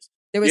 mommy issues.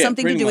 There was Yeah,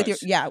 something to pretty do with your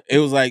much. It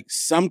was like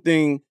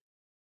something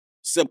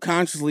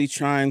subconsciously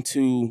trying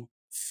to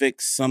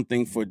fix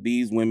something for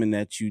these women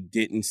that you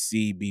didn't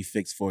see be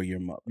fixed for your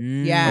mother.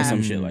 Yeah. Or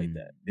some shit like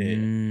that. Yeah.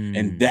 Mm.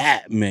 And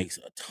that makes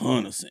a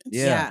ton of sense.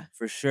 yeah, Yeah.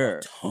 for sure.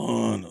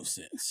 Ton of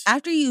sense.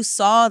 After you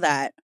saw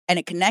that and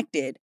it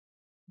connected,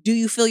 do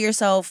you feel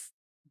yourself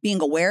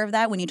being aware of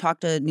that when you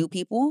talk to new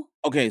people?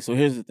 Okay, so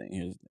here's the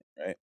thing,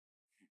 right?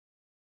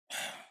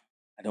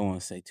 I don't want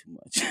to say too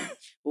much.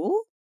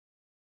 Ooh.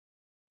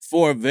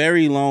 For a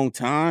very long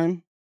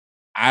time,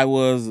 I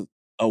was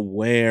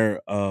aware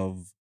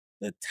of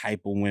the type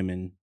of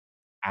women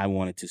I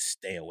wanted to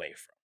stay away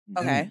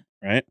from. Okay.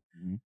 Right?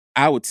 Mhm.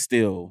 I would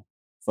still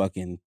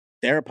fucking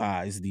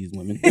therapize these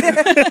women.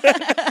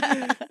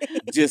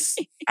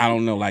 Just, I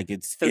don't know, like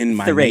it's in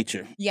my Therapy.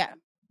 nature. Yeah.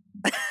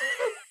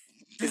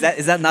 Is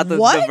that not the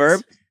What?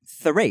 verb?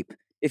 Therape.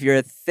 If you're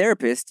a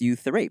therapist, you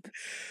therape.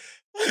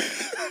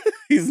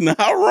 He's not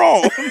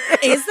wrong.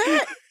 Is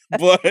that?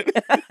 But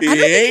he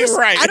ain't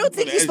right. I don't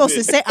think you're supposed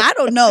to say. I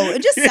don't know.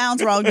 It just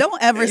sounds wrong. Don't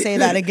ever say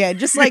that again.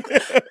 Just like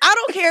I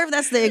don't care if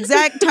that's the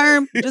exact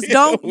term. Just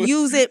don't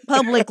use it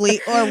publicly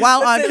or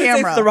while on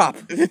camera.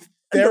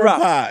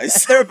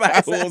 Therapize.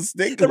 I will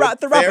stick to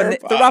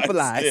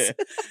Therapize.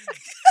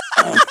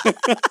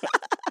 Yeah.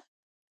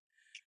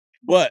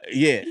 But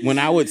yeah, when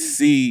I would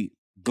see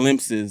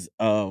glimpses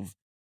of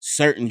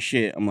certain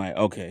shit, I'm like,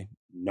 okay,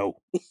 no,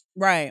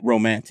 Right.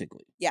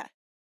 romantically. Yeah.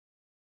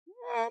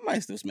 I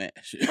might still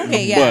smash.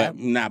 Okay, yeah. But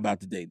I'm not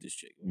about to date this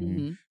chick.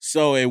 Mhm.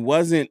 So it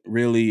wasn't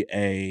really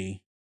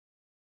a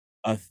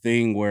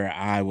thing where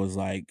I was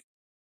like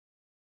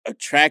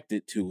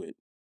attracted to it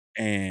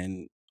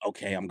and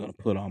okay, I'm gonna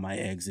put all my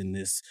eggs in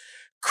this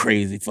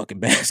crazy fucking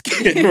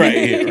basket right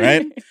here,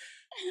 right?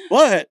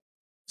 But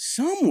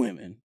some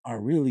women are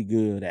really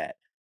good at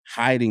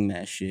hiding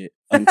that shit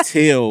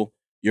until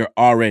you're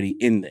already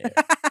in there.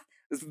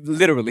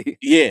 Literally.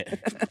 Yeah.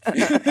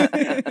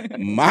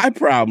 My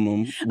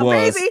problem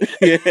was Crazy.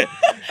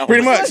 yeah,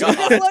 pretty much. Just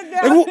look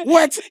down.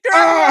 What?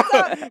 Ah!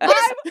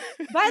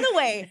 By the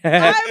way,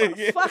 I'm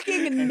Yeah.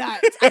 fucking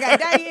nuts. I got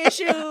daddy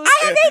issues. I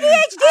have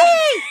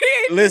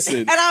ADHD. Listen,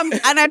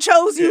 and I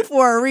chose you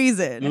for a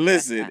reason.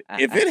 listen.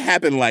 If it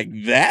happened like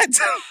that,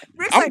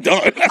 Rick's I'm like,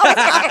 done.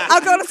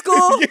 I'll go to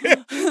school.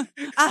 Yeah.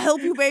 I'll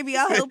help you, baby.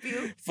 I'll help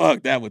you.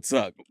 Fuck, that would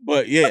suck.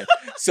 But yeah,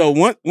 so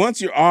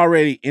once you're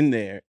already in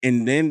there,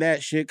 and then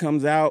that shit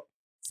comes out,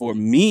 for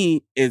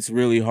me, it's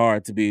really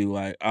hard to be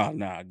like, oh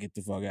nah, get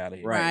the fuck out of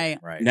here. Right.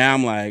 Now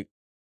I'm like,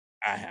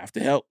 I have to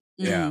help.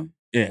 Yeah. Mhm.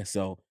 Yeah,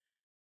 so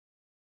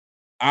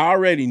I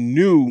already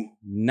knew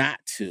not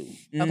to,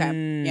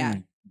 Okay, yeah.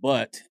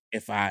 but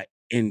if I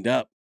end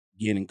up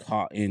getting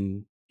caught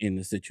in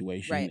the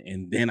situation Right.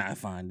 and then I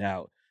find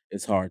out,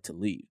 it's hard to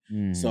leave.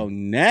 Mm. So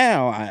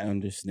now I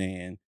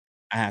understand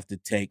I have to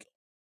take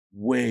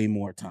way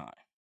more time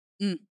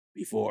Mm.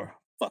 before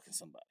fucking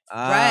somebody.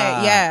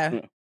 Right. Yeah.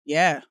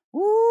 Yeah.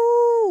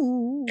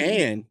 Ooh.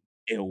 And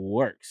it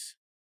works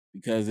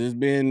because there's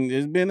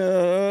been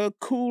a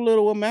cool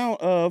little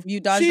amount of You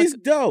dodged she's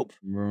dope.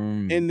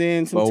 Mm. And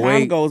then some But time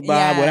wait. goes by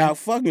Yeah. without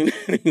fucking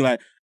and you're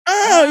like,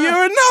 oh,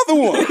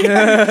 you're another one.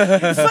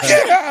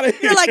 Get out of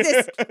here. You're like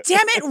this.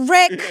 Damn it,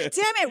 Rick.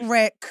 Damn it,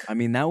 Rick. I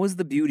mean, that was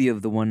the beauty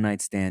of the one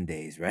night stand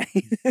days, right?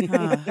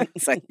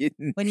 It's like,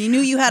 When you knew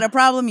you had a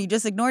problem, you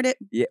just ignored it.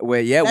 yeah,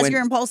 well, yeah. That's when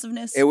your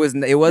impulsiveness. it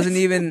wasn't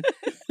even.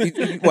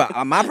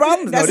 My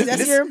problems. That's- no, that's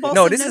this, your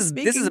no, this impulsiveness is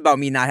speaking. about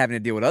me not having to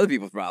deal with other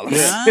people's problems.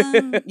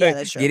 Yeah,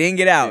 that's true. Get in,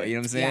 get out. You know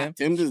what I'm saying? Yeah.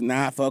 Tim does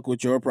not fuck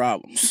with your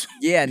problems.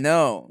 Yeah,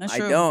 no, That's I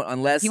true. don't.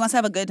 Unless He wants to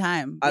have a good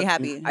time. Be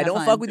happy. I have don't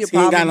fun. fuck with your He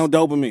ain't problems. got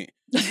no dopamine.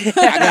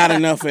 I got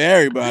enough for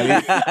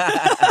everybody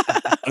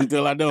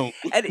until I don't.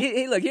 And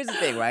hey, look, here's the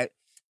thing, right?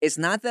 It's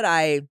not that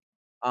I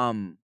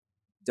don't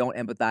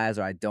empathize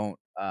or I don't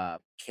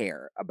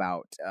care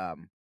about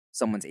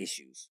someone's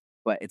issues,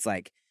 but it's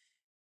like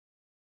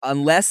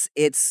unless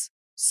it's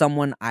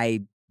someone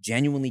I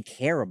genuinely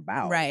care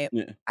about, Right.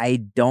 I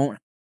don't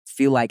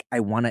feel like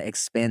I want to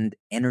expend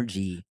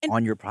energy And-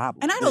 on your problem.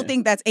 And I don't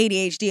think that's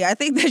ADHD. I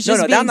think that's No,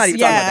 just no, being, I'm not even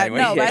talking about that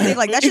anyway. No, but I think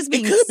like that's just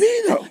being. It could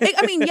be though.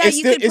 I mean, yeah, It's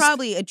you still- could it's-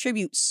 probably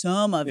attribute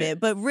some of Yeah. it,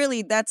 but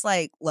really, that's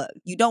like, look,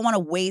 you don't want to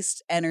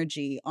waste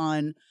energy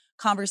on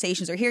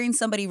conversations or hearing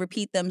somebody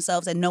repeat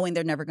themselves and knowing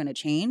they're never going to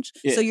change.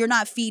 Yeah. So you're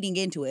not feeding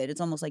into it.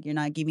 It's almost like you're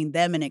not giving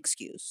them an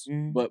excuse.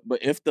 Mm. But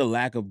if the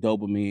lack of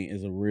dopamine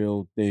is a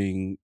real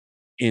thing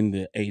in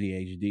the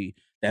ADHD,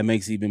 that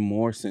makes even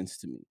more sense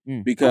to me.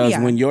 Mm. Because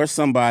yeah. when you're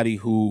somebody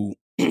who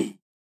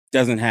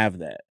doesn't have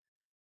that,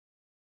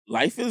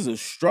 life is a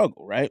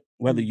struggle, right?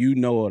 Whether you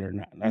know it or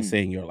not. I'm not Mm.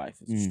 saying your life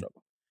is a Mm.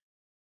 struggle.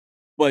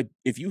 But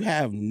if you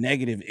have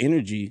negative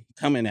energy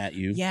coming at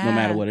you, no Yeah.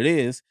 matter what it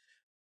is,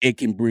 it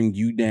can bring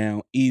you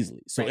down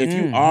easily. So if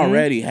you Mhm.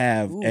 already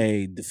have Ooh.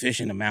 a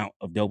deficient amount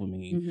of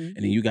dopamine, Mhm. and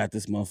then you got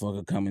this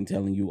motherfucker coming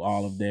telling you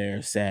all of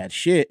their sad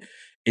shit,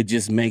 it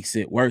just makes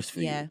it worse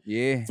for Yeah. you.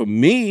 Yeah. For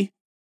me,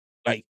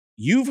 like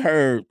you've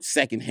heard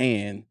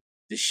secondhand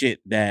the shit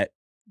that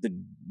the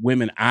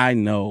women I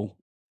know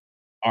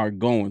are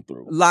going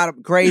through. A lot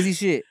of crazy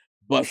shit.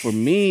 But for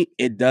me,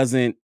 it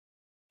doesn't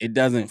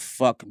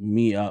fuck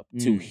me up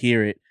to Mm.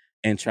 hear it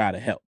and try to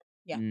help.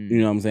 Yeah. Mm. You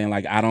know what I'm saying?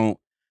 Like I don't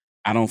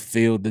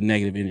feel the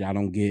negative energy. I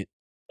don't get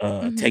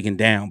Mhm. taken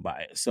down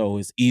by it. So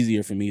it's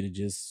easier for me to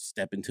just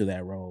step into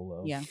that role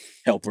of Yeah.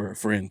 helper,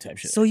 friend type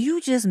shit. So you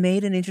just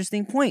made an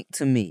interesting point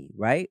to me,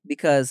 right?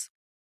 Because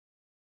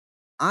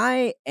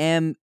I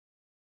am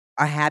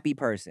a happy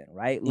person,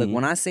 right? Look, Mhm.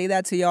 when I say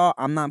that to y'all,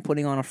 I'm not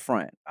putting on a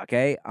front,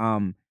 okay?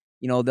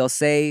 They'll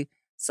say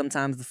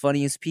sometimes the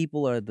funniest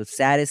people are the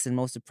saddest and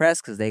most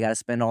depressed because they got to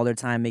spend all their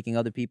time making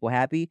other people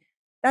happy.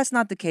 That's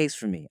not the case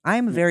for me. I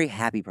am a very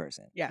happy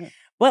person. Yeah.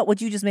 But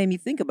what you just made me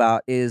think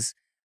about is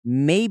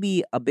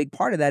maybe a big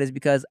part of that is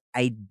because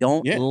I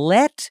don't Yeah.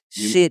 let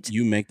shit.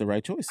 You make the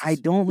right choices. I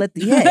don't let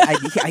the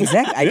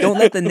exactly. I don't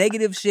let the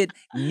negative shit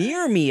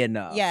near me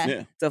enough Yeah.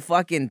 Yeah. to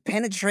fucking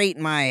penetrate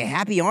my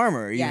happy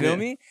armor. You Yeah. feel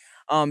Yeah.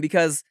 me?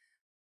 Because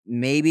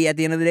maybe at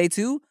the end of the day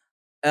too,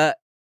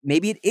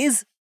 maybe it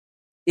is,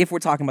 if we're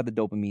talking about the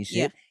dopamine shit,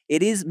 Yeah.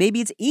 it is,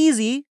 maybe it's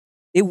easy.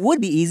 It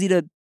would be easy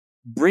to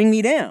bring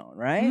me down,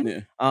 right?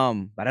 Yeah.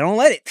 But I don't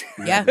let it.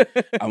 Yeah.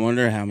 I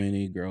wonder how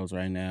many girls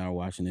right now are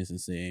watching this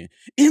and saying,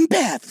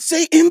 empath,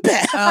 say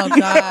empath. Oh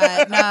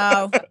God,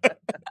 no.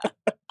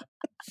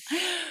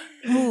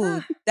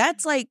 Ooh,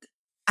 that's like,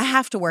 I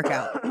have to work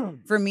out.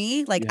 For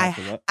me, like You have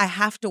to what? I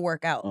have to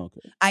work out. Okay.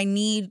 I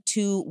need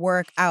to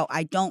work out.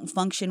 I don't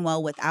function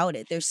well without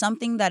it. There's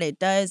something that it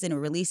does and it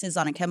releases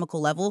on a chemical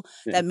level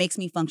Yeah. that makes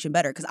me function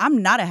better, because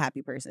I'm not a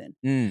happy person.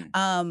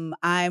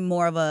 I'm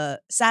more of a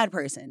sad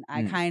person.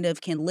 I kind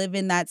of can live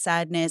in that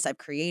sadness. I've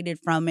created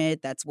from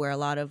it. That's where a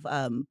lot of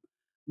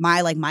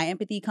my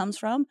empathy comes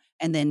from.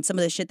 And then some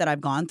of the shit that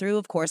I've gone through,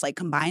 of course, like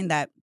combine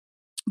that.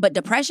 But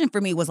depression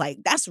for me was like,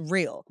 that's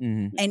real.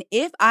 And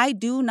if I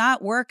do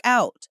not work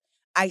out,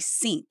 I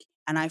sink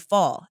and I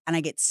fall and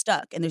I get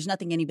stuck. And there's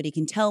nothing anybody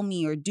can tell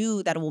me or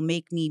do that will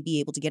make me be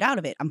able to get out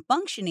of it. I'm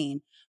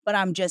functioning, but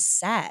I'm just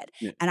sad.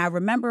 Yeah. And I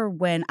remember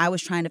when I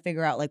was trying to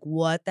figure out, like,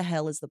 what the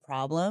hell is the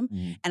problem?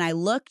 And I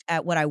looked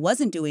at what I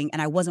wasn't doing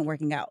and I wasn't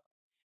working out.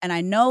 And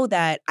I know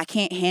that I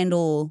can't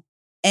handle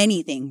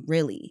anything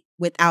really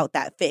without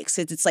that fix.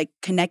 It's like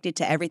connected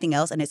to everything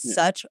else. And it's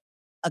such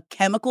a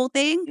chemical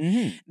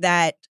thing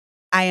that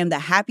I am the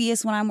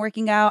happiest when I'm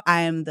working out.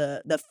 I am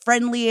the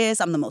friendliest.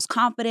 I'm the most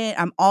confident.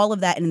 I'm all of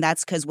that. And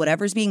that's because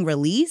whatever's being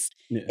released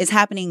is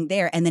happening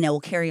there. And then it will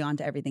carry on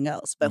to everything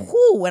else. But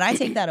when I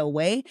take that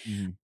away,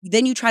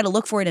 then you try to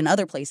look for it in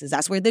other places.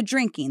 That's where the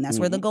drinking, that's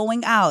where the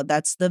going out,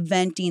 that's the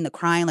venting, the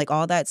crying, like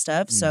all that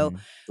stuff. So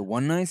the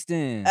one night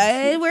stand.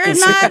 we're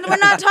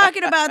not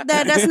talking about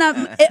that. That's not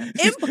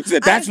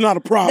That's not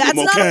a problem. That's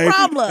not a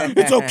problem.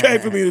 It's okay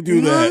for me to do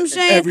You know what I'm that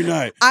saying? every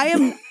night. I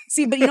am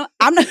but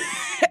I'm not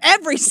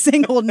every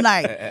single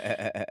night.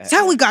 That's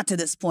how we got to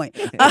this point.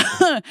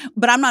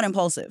 But I'm not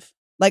impulsive.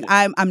 Like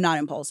I'm not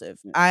impulsive.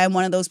 I am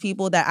one of those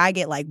people that I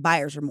get like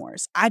buyer's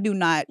remorse. I do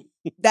not.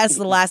 That's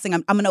the last thing.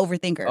 I'm an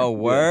overthinker. A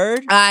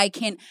word? I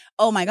can.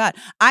 Oh my God.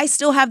 I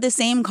still have the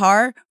same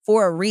car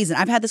for a reason.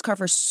 I've had this car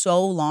for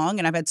so long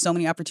and I've had so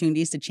many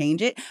opportunities to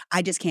change it.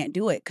 I just can't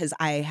do it because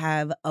I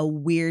have a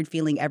weird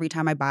feeling every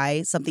time I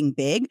buy something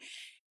big.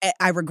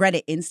 I regret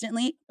it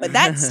instantly, but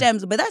that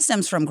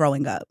stems from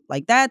growing up.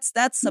 Like that's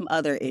some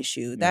other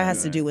issue that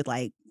has to do with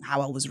like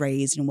how I was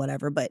raised and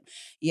whatever. But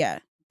yeah,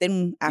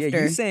 then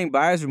after you saying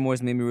buyer's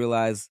remorse made me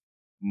realize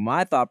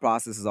my thought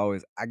process is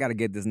always, I got to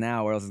get this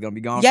now or else it's going to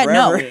be gone forever.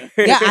 No.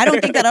 I don't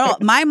think that at all.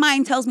 My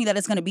mind tells me that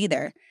it's going to be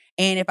there.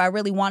 And if I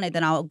really want it,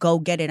 then I'll go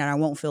get it and I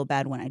won't feel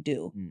bad when I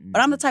do.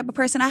 But I'm the type of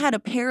person, I had a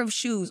pair of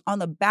shoes on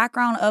the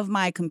background of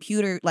my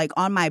computer, like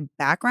on my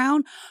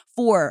background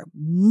for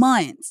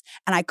months.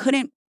 And I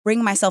couldn't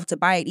bring myself to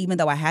buy it, even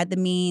though I had the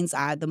means,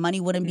 the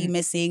money wouldn't be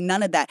missing,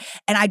 none of that.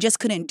 And I just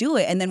couldn't do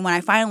it. And then when I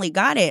finally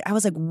got it, I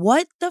was like,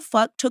 what the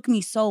fuck took me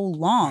so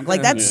long?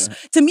 Like that's,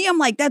 to me, I'm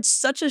like, that's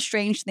such a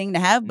strange thing to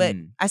have, but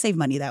I save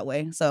money that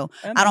way. So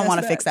I don't want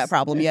to fix that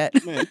problem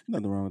yet. Man,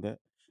 nothing wrong with that.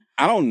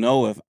 I don't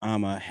know if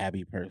I'm a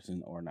happy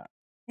person or not.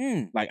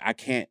 Like I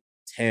can't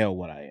tell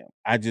what I am.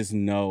 I just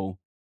know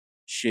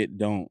shit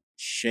don't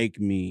shake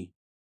me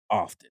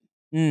often.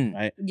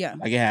 Right? Yeah.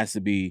 Like it has to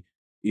be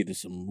either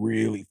some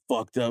really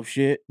fucked up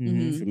shit for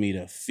me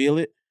to feel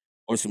it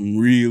or some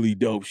really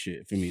dope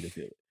shit for me to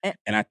feel it.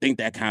 And I think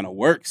that kind of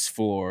works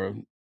for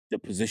the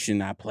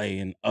position I play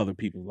in other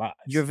people's lives.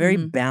 You're a very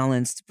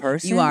balanced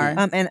person. You are.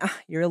 And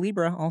you're a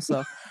Libra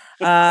also.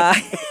 We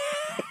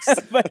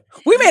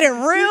made it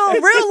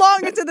real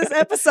long into this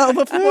episode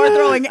before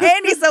throwing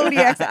any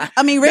zodiacs.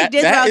 I mean, Rick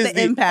did throw out the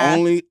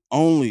empath.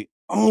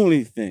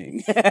 Only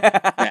thing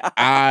that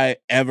I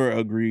ever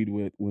agreed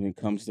with when it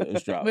comes to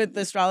astrology. With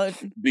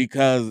astrology.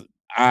 Because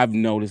I've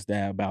noticed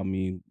that about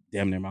me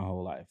damn near my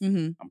whole life.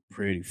 I'm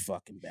pretty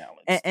fucking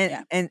balanced.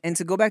 And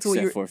to go back to what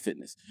Except for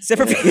fitness.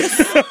 Except for fitness.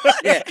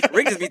 Yeah,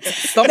 Rick just be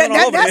stumbling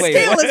all over the way.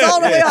 That scale is all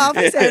the way off.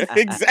 He said,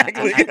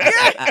 exactly.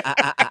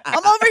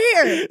 I'm over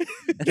here.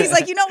 He's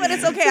like, you know what?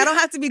 It's okay. I don't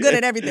have to be good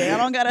at everything. I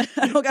don't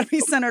gotta be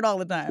centered all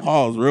the time.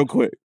 Pause real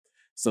quick.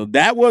 So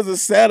that was a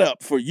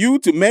setup for you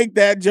to make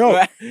that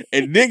joke,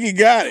 and Nikki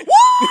got it.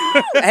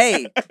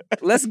 Hey,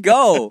 let's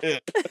go.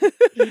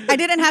 I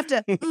didn't have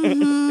to.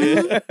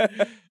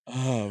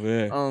 Oh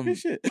man. Good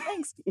shit.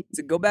 Thanks.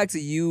 To go back to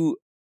you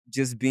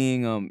just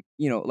being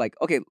like,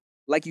 okay,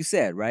 like you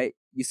said, right?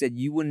 You said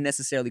you wouldn't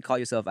necessarily call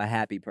yourself a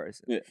happy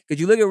person. Because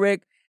you look at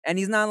Rick and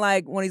he's not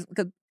like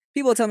because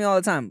people tell me all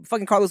the time,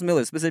 fucking Carlos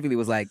Miller specifically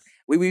was like,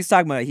 we was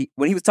talking about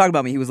when he was talking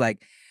about me, he was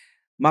like,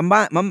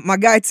 my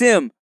guy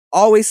Tim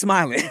always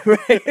smiling,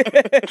 right?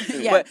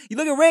 Yeah. But you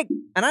look at Rick,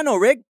 and I know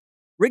Rick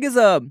is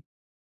a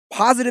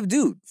positive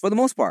dude for the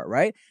most part,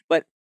 right?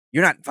 But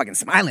you're not fucking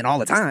smiling all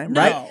the time,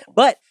 right? No.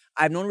 But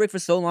I've known Rick for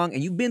so long,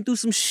 and you've been through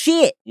some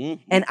shit.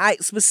 And I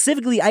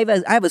specifically, I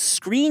have a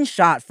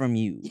screenshot from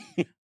you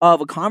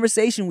of a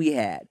conversation we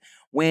had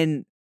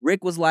when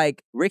Rick was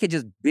like, Rick had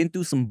just been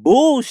through some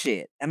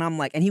bullshit, and I'm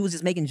like, and he was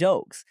just making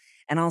jokes,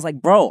 and I was like,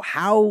 bro,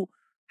 how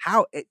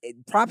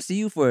props to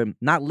you for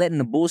not letting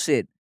the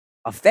bullshit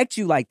affect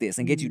you like this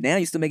and get you down.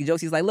 You still making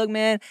jokes. He's like, look,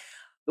 man,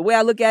 the way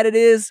I look at it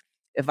is,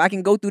 if I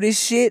can go through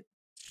this shit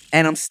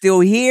and I'm still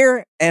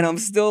here and I'm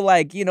still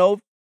like, you know,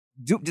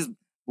 just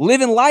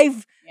living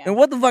life, and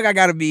what the fuck I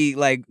gotta be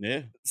like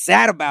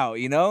sad about,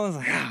 you know? It's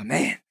like, oh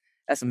man,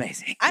 that's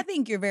amazing. I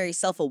think you're very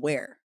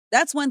self-aware.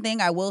 That's one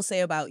thing I will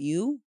say about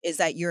you is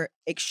that you're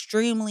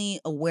extremely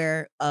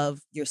aware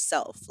of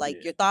yourself,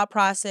 like your thought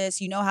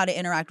process. You know how to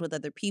interact with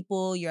other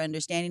people, your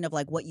understanding of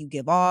like what you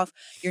give off.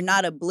 You're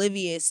not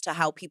oblivious to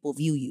how people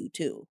view you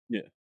too.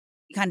 Yeah.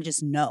 You kind of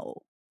just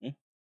know.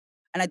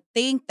 And I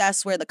think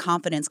that's where the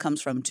confidence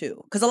comes from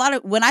too.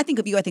 Because when I think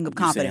of you, I think of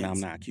confidence. Saying I'm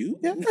not cute?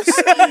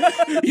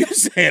 You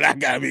saying I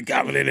gotta be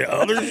confident in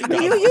others?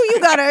 You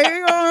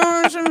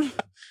gotta.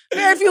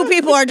 Very few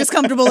people are just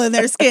comfortable in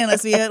their skin.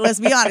 Let's be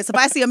honest. If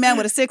I see a man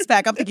with a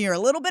 6-pack, I'm thinking you're a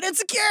little bit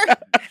insecure.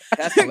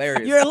 That's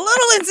hilarious. You're a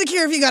little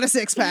insecure if you got a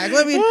 6-pack.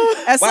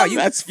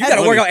 You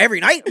gotta work out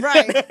every night,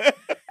 right?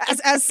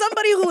 As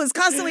somebody who is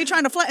constantly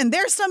trying to flatten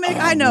their stomach,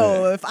 I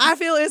know if I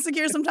feel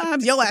insecure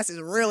sometimes, your ass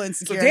is real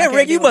insecure. So damn,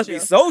 Rick, you must be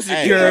so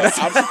secure. Hey,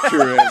 I'm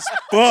secure as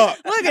fuck.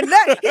 Look at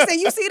that. He said,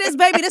 "You see this,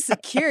 baby? This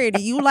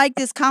security. You like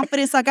this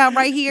confidence I got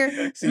right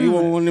here? See, you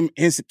want one of them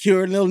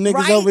insecure little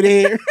niggas over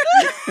there?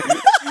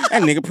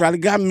 That nigga probably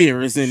got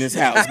mirrors in his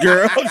house,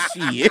 girl.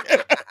 Shit.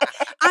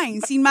 I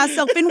ain't seen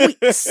myself in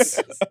weeks.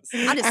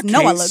 I just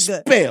know I look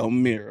good. Spell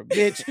mirror,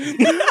 bitch.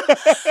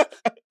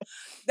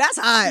 That's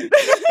hot.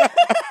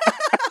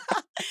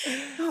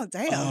 Oh,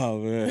 damn. Oh,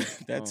 man.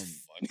 That's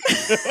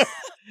funny.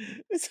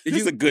 This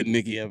is a good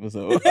Nikki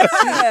episode.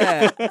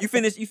 Yeah. You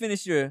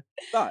finished your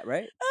thought,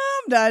 right?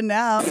 I'm done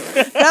now.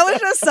 That was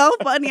just so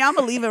funny. I'm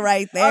going to leave it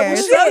right there.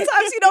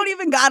 Sometimes you don't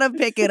even got to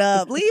pick it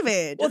up. Leave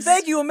it. Well,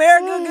 thank you,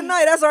 America. Good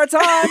night. That's our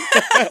time.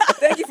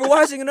 Thank you for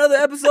watching another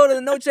episode of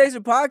the No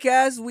Chaser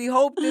podcast. We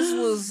hope this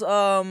was...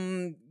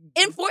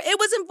 it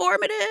was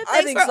informative.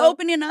 Thanks for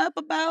opening up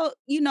about,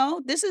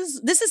 this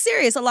is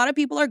serious. A lot of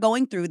people are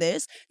going through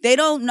this. They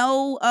don't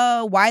know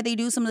why they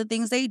do some of the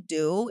things they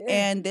do.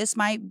 Yeah. And this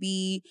might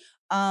be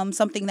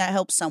something that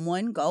helps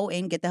someone go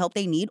and get the help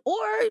they need, or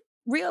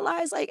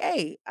realize like,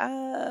 hey,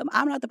 I'm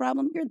not the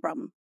problem. You're the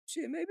problem.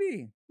 Shit,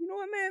 maybe. You know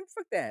what, man?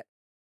 Fuck that.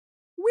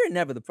 We're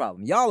never the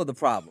problem. Y'all are the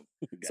problem.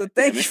 So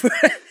thank you for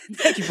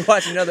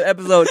watching another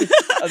episode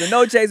of the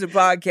No Chaser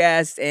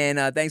podcast.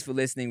 And thanks for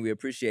listening. We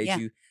appreciate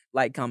you.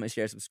 Like, comment,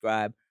 share,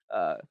 subscribe.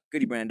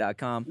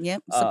 Goodybrand.com.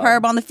 Yep.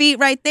 Superb on the feet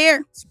right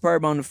there.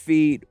 Superb on the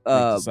feet.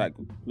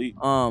 Cycle complete.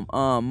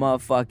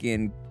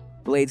 Motherfucking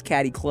Blades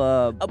Caddy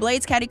Club.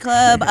 Blades Caddy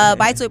Club.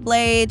 Bites with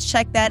Blades.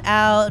 Check that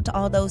out.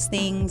 All those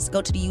things.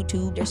 Go to the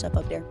YouTube. There's stuff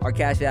up there. Our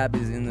Cash App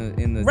is in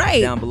the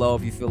down below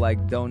if you feel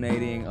like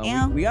donating.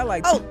 We got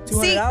like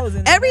 $200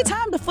 in every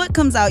time the foot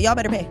comes out, y'all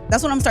better pay.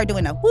 That's what I'm gonna start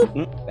doing now.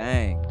 Whoop.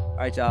 Bang. All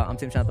right, y'all. I'm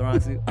Tim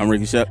Chantarangsu. I'm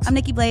Ricky Shucks. I'm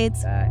Nikki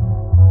Blades. All right.